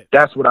 That's right.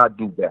 That's what I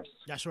do best.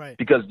 That's right.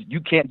 Because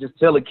you can't just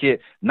tell a kid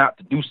not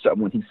to do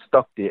something when he's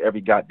stuck there every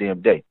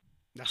goddamn day.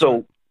 That's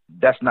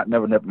not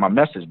never my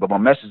message. But my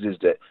message is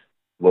that,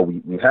 well,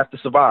 we have to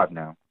survive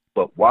now.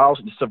 But while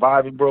you're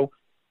surviving, bro,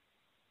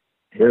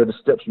 here are the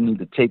steps you need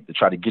to take to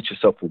try to get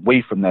yourself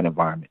away from that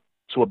environment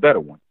to a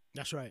better one.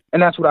 That's right.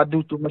 And that's what I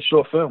do through my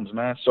short films,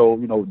 man. So,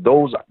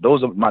 those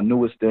are my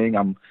newest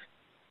thing.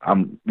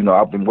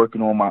 I've been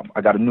working on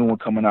I got a new one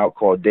coming out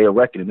called Day of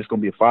Reckoning. It's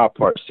going to be a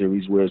 5-part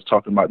series where it's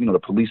talking about, the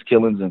police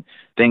killings and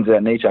things of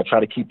that nature. I try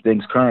to keep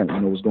things current,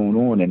 what's going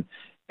on.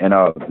 And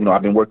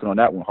I've been working on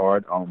that one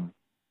hard.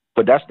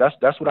 But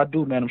that's what I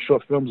do, man. Them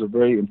short films are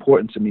very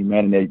important to me,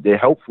 man. And they're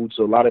helpful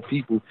to a lot of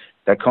people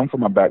that come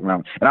from my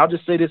background. And I'll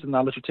just say this, and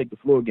I'll let you take the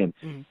floor again.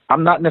 Mm-hmm.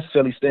 I'm not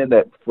necessarily saying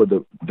that for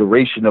the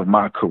duration of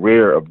my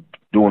career of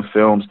doing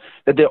films,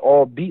 that they'll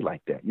all be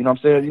like that. You know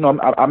what I'm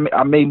saying?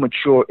 I may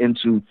mature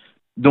into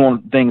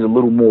doing things a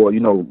little more,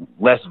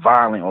 less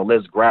violent or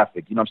less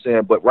graphic, you know what I'm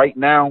saying? But right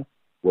now,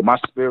 with my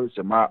spirits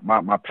and my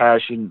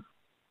passion,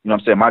 you know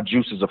what I'm saying, my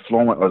juices are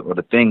flowing are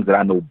the things that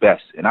I know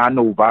best. And I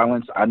know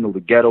violence, I know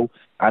the ghetto,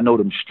 I know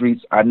them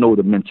streets, I know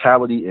the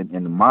mentality and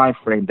the mind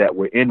frame that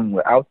we're in when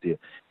we're out there.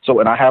 So,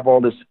 and I have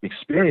all this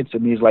experience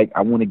in me. It's like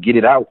I want to get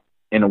it out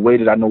in a way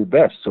that I know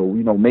best. So,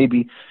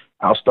 maybe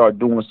I'll start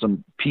doing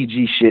some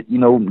PG shit,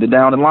 down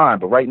the line.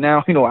 But right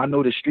now, I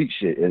know the street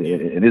shit. And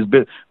it's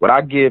been, what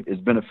I give is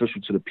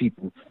beneficial to the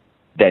people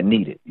that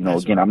need it.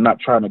 Again, I'm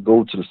not trying to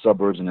go to the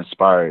suburbs and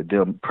inspire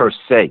them per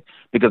se,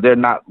 because they're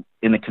not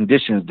in the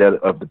conditions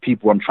of the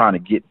people I'm trying to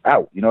get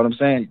out. You know what I'm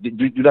saying?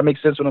 Do that make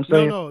sense what I'm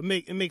saying? No,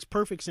 it makes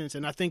perfect sense.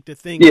 And I think the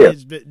thing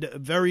is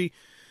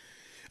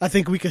I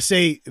think we could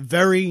say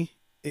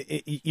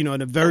in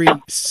a very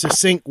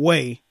succinct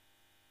way,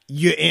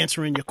 you're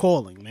answering your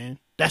calling, man.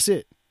 That's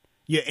it.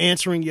 You're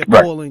answering your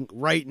calling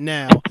right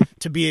now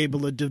to be able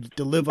to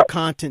deliver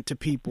content to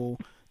people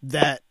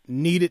that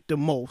need it the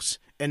most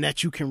and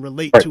that you can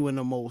relate to in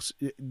the most,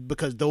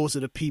 because those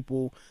are the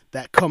people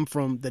that come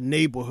from the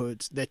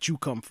neighborhoods that you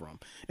come from.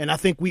 And I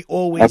think we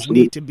always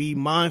need to be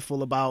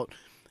mindful about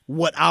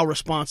what our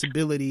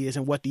responsibility is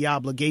and what the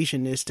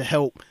obligation is to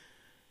help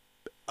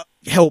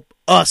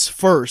us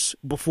first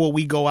before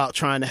we go out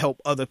trying to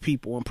help other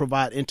people and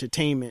provide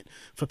entertainment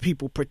for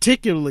people,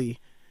 particularly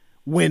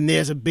when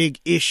there's a big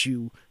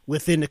issue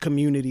within the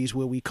communities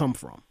where we come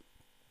from.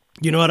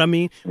 You know what I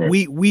mean?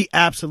 Right. We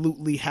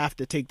absolutely have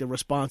to take the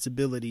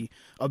responsibility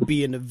of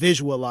being the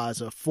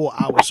visualizer for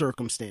our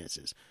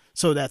circumstances,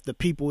 so that the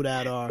people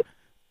that are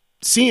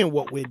seeing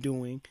what we're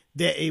doing,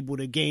 they're able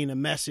to gain a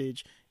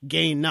message,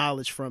 gain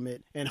knowledge from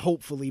it, and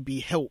hopefully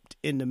be helped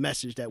in the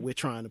message that we're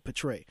trying to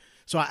portray.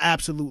 So I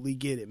absolutely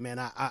get it, man.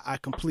 I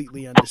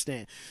completely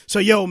understand. So,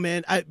 yo,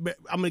 man, I'm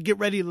going to get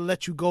ready to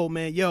let you go,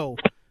 man. Yo,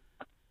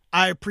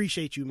 I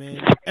appreciate you,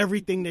 man.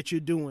 Everything that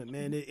you're doing,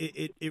 man.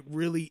 It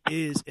really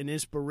is an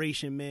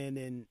inspiration,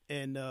 man.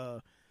 And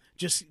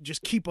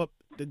just keep up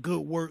the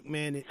good work,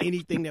 man. And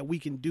anything that we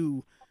can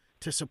do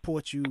to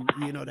support you,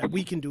 you know, that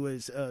we can do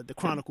as the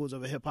Chronicles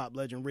of a Hip Hop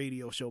Legend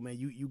radio show, man.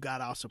 You got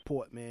our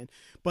support, man.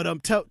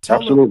 But tell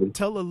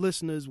the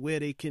listeners where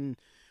they can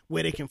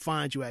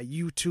find you at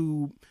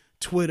YouTube,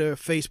 Twitter,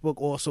 Facebook,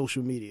 or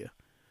social media.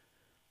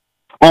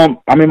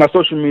 I mean, my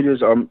social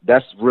medias,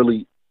 that's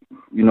really,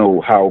 you know,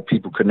 how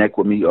people connect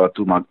with me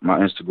through my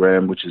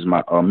Instagram, which is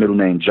my middle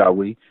name,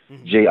 Jawe,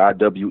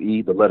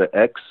 Jiwe, the letter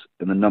X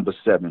and the number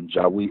 7,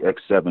 Jawe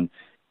X7.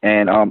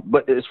 And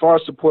but as far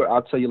as support,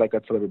 I'll tell you, like I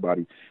tell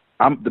everybody,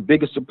 I'm the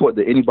biggest support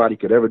that anybody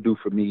could ever do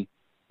for me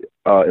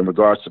in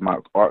regards to my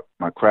art,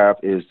 my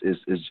craft is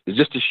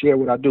just to share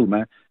what I do,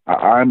 man.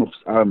 I'm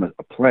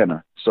a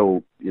planner,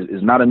 so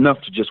it's not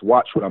enough to just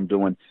watch what I'm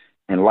doing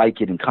and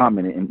like it and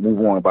comment it and move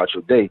on about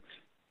your day.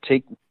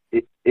 Take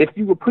it, if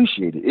you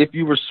appreciate it, if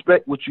you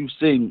respect what you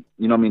sing,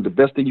 you know what I mean, the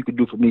best thing you can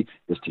do for me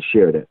is to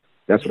share that.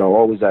 That's what I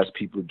always ask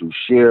people to do,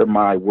 share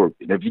my work.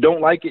 And if you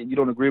don't like it and you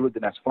don't agree with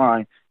it, then that's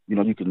fine. You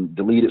know, you can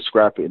delete it,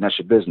 scrap it, and that's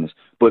your business.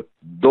 But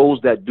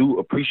those that do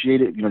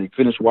appreciate it, you know, they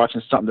finish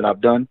watching something that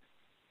I've done,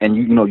 and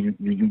you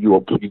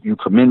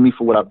commend me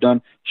for what I've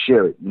done,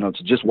 share it. You know,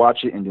 to just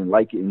watch it and then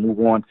like it and move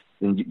on,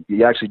 then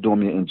you're actually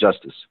doing me an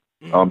injustice.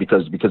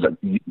 Because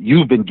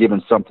you've been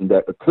given something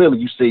that clearly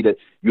you say that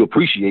you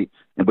appreciate,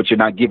 but you're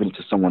not giving it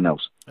to someone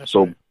else. That's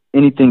so right.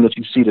 Anything that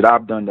you see that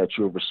I've done that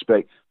you'll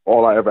respect,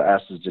 all I ever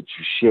ask is that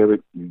you share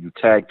it, you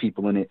tag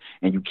people in it,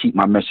 and you keep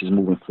my message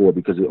moving forward,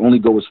 because it only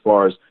goes as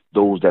far as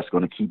those that's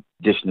going to keep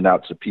dishing it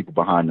out to people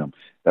behind them.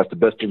 That's the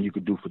best thing you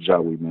could do for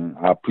Jawe, man.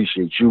 I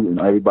appreciate you and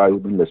everybody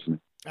who's been listening.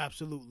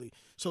 Absolutely.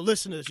 So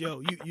listeners,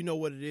 yo, you know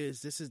what it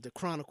is. This is the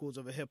Chronicles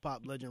of a Hip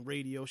Hop Legend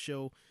radio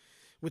show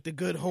with the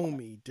good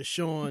homie,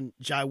 Deshaun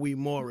Jawe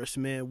Morris,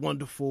 man.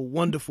 Wonderful,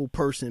 wonderful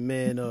person,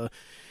 man.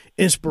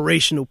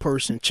 Inspirational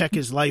person. Check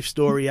his life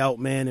story out,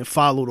 man, and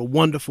follow the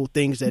wonderful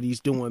things that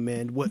he's doing,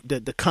 man. What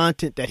the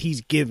content that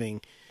he's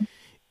giving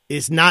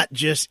is not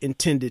just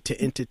intended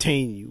to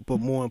entertain you,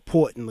 but more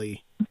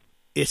importantly,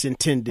 it's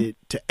intended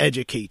to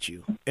educate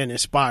you and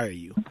inspire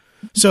you.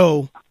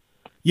 So,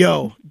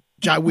 yo,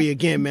 Jawe,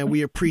 again, man,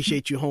 we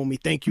appreciate you,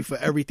 homie. Thank you for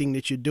everything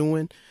that you're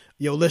doing.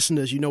 Yo,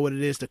 listeners, you know what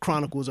it is. The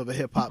Chronicles of a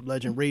Hip Hop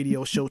Legend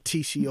radio show,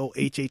 TCO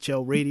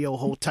HHL Radio.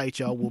 Hold tight,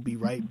 y'all. We'll be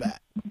right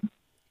back.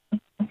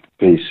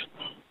 Peace.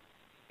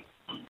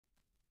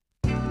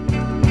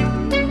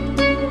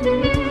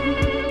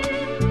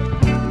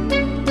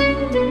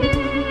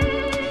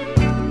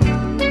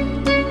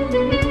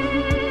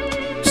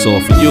 It's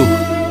all for you.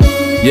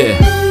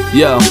 Yeah,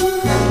 yo.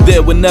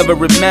 There whenever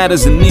it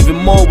matters, and even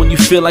more when you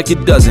feel like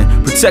it doesn't.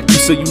 Protect you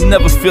so you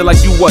never feel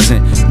like you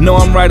wasn't. Know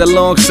I'm right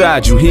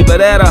alongside you, here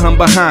but at I'm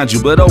behind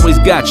you, but always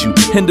got you.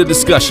 End the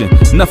discussion,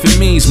 nothing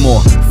means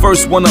more.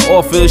 First one to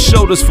offer is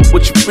shoulders for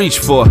what you reach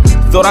for.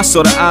 Thought I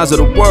saw the eyes of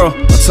the world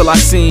until I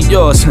seen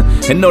yours.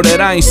 And know that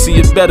I ain't see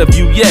a better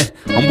view yet.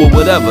 I'm with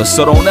whatever,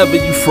 so don't ever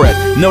you fret.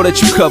 Know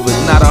that you covered,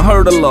 not a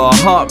hurdle or a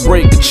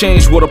heartbreak. A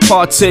change what a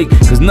partake,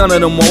 cause none of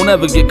them won't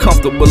ever get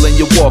comfortable in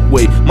your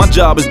walkway. My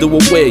job is to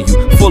aware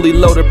you, fully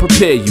loaded,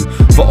 prepare you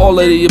for all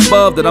of the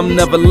above that I'm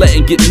never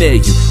letting get near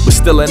you. But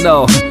still in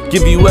all,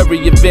 give you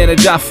every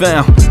advantage I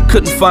found.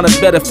 Couldn't find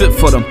a better fit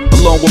for them,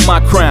 along with my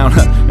crown.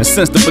 And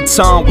since the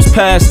baton was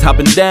passed, I've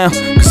been down,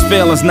 cause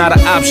failing's not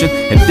an option,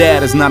 and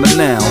dad is not a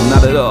noun,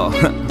 not at all.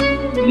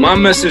 My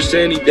message to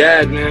any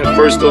dad, man,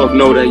 first off,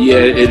 know that, yeah,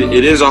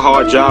 it is a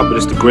hard job, but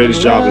it's the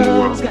greatest job in the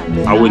world.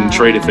 I wouldn't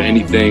trade it for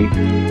anything.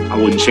 I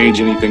wouldn't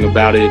change anything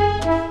about it.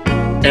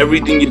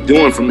 Everything you're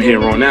doing from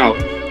here on out,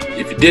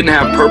 if it didn't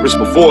have purpose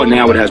before,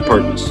 now it has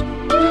purpose.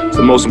 It's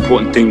the most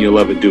important thing you'll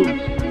ever do.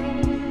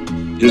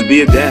 Just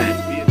be a dad.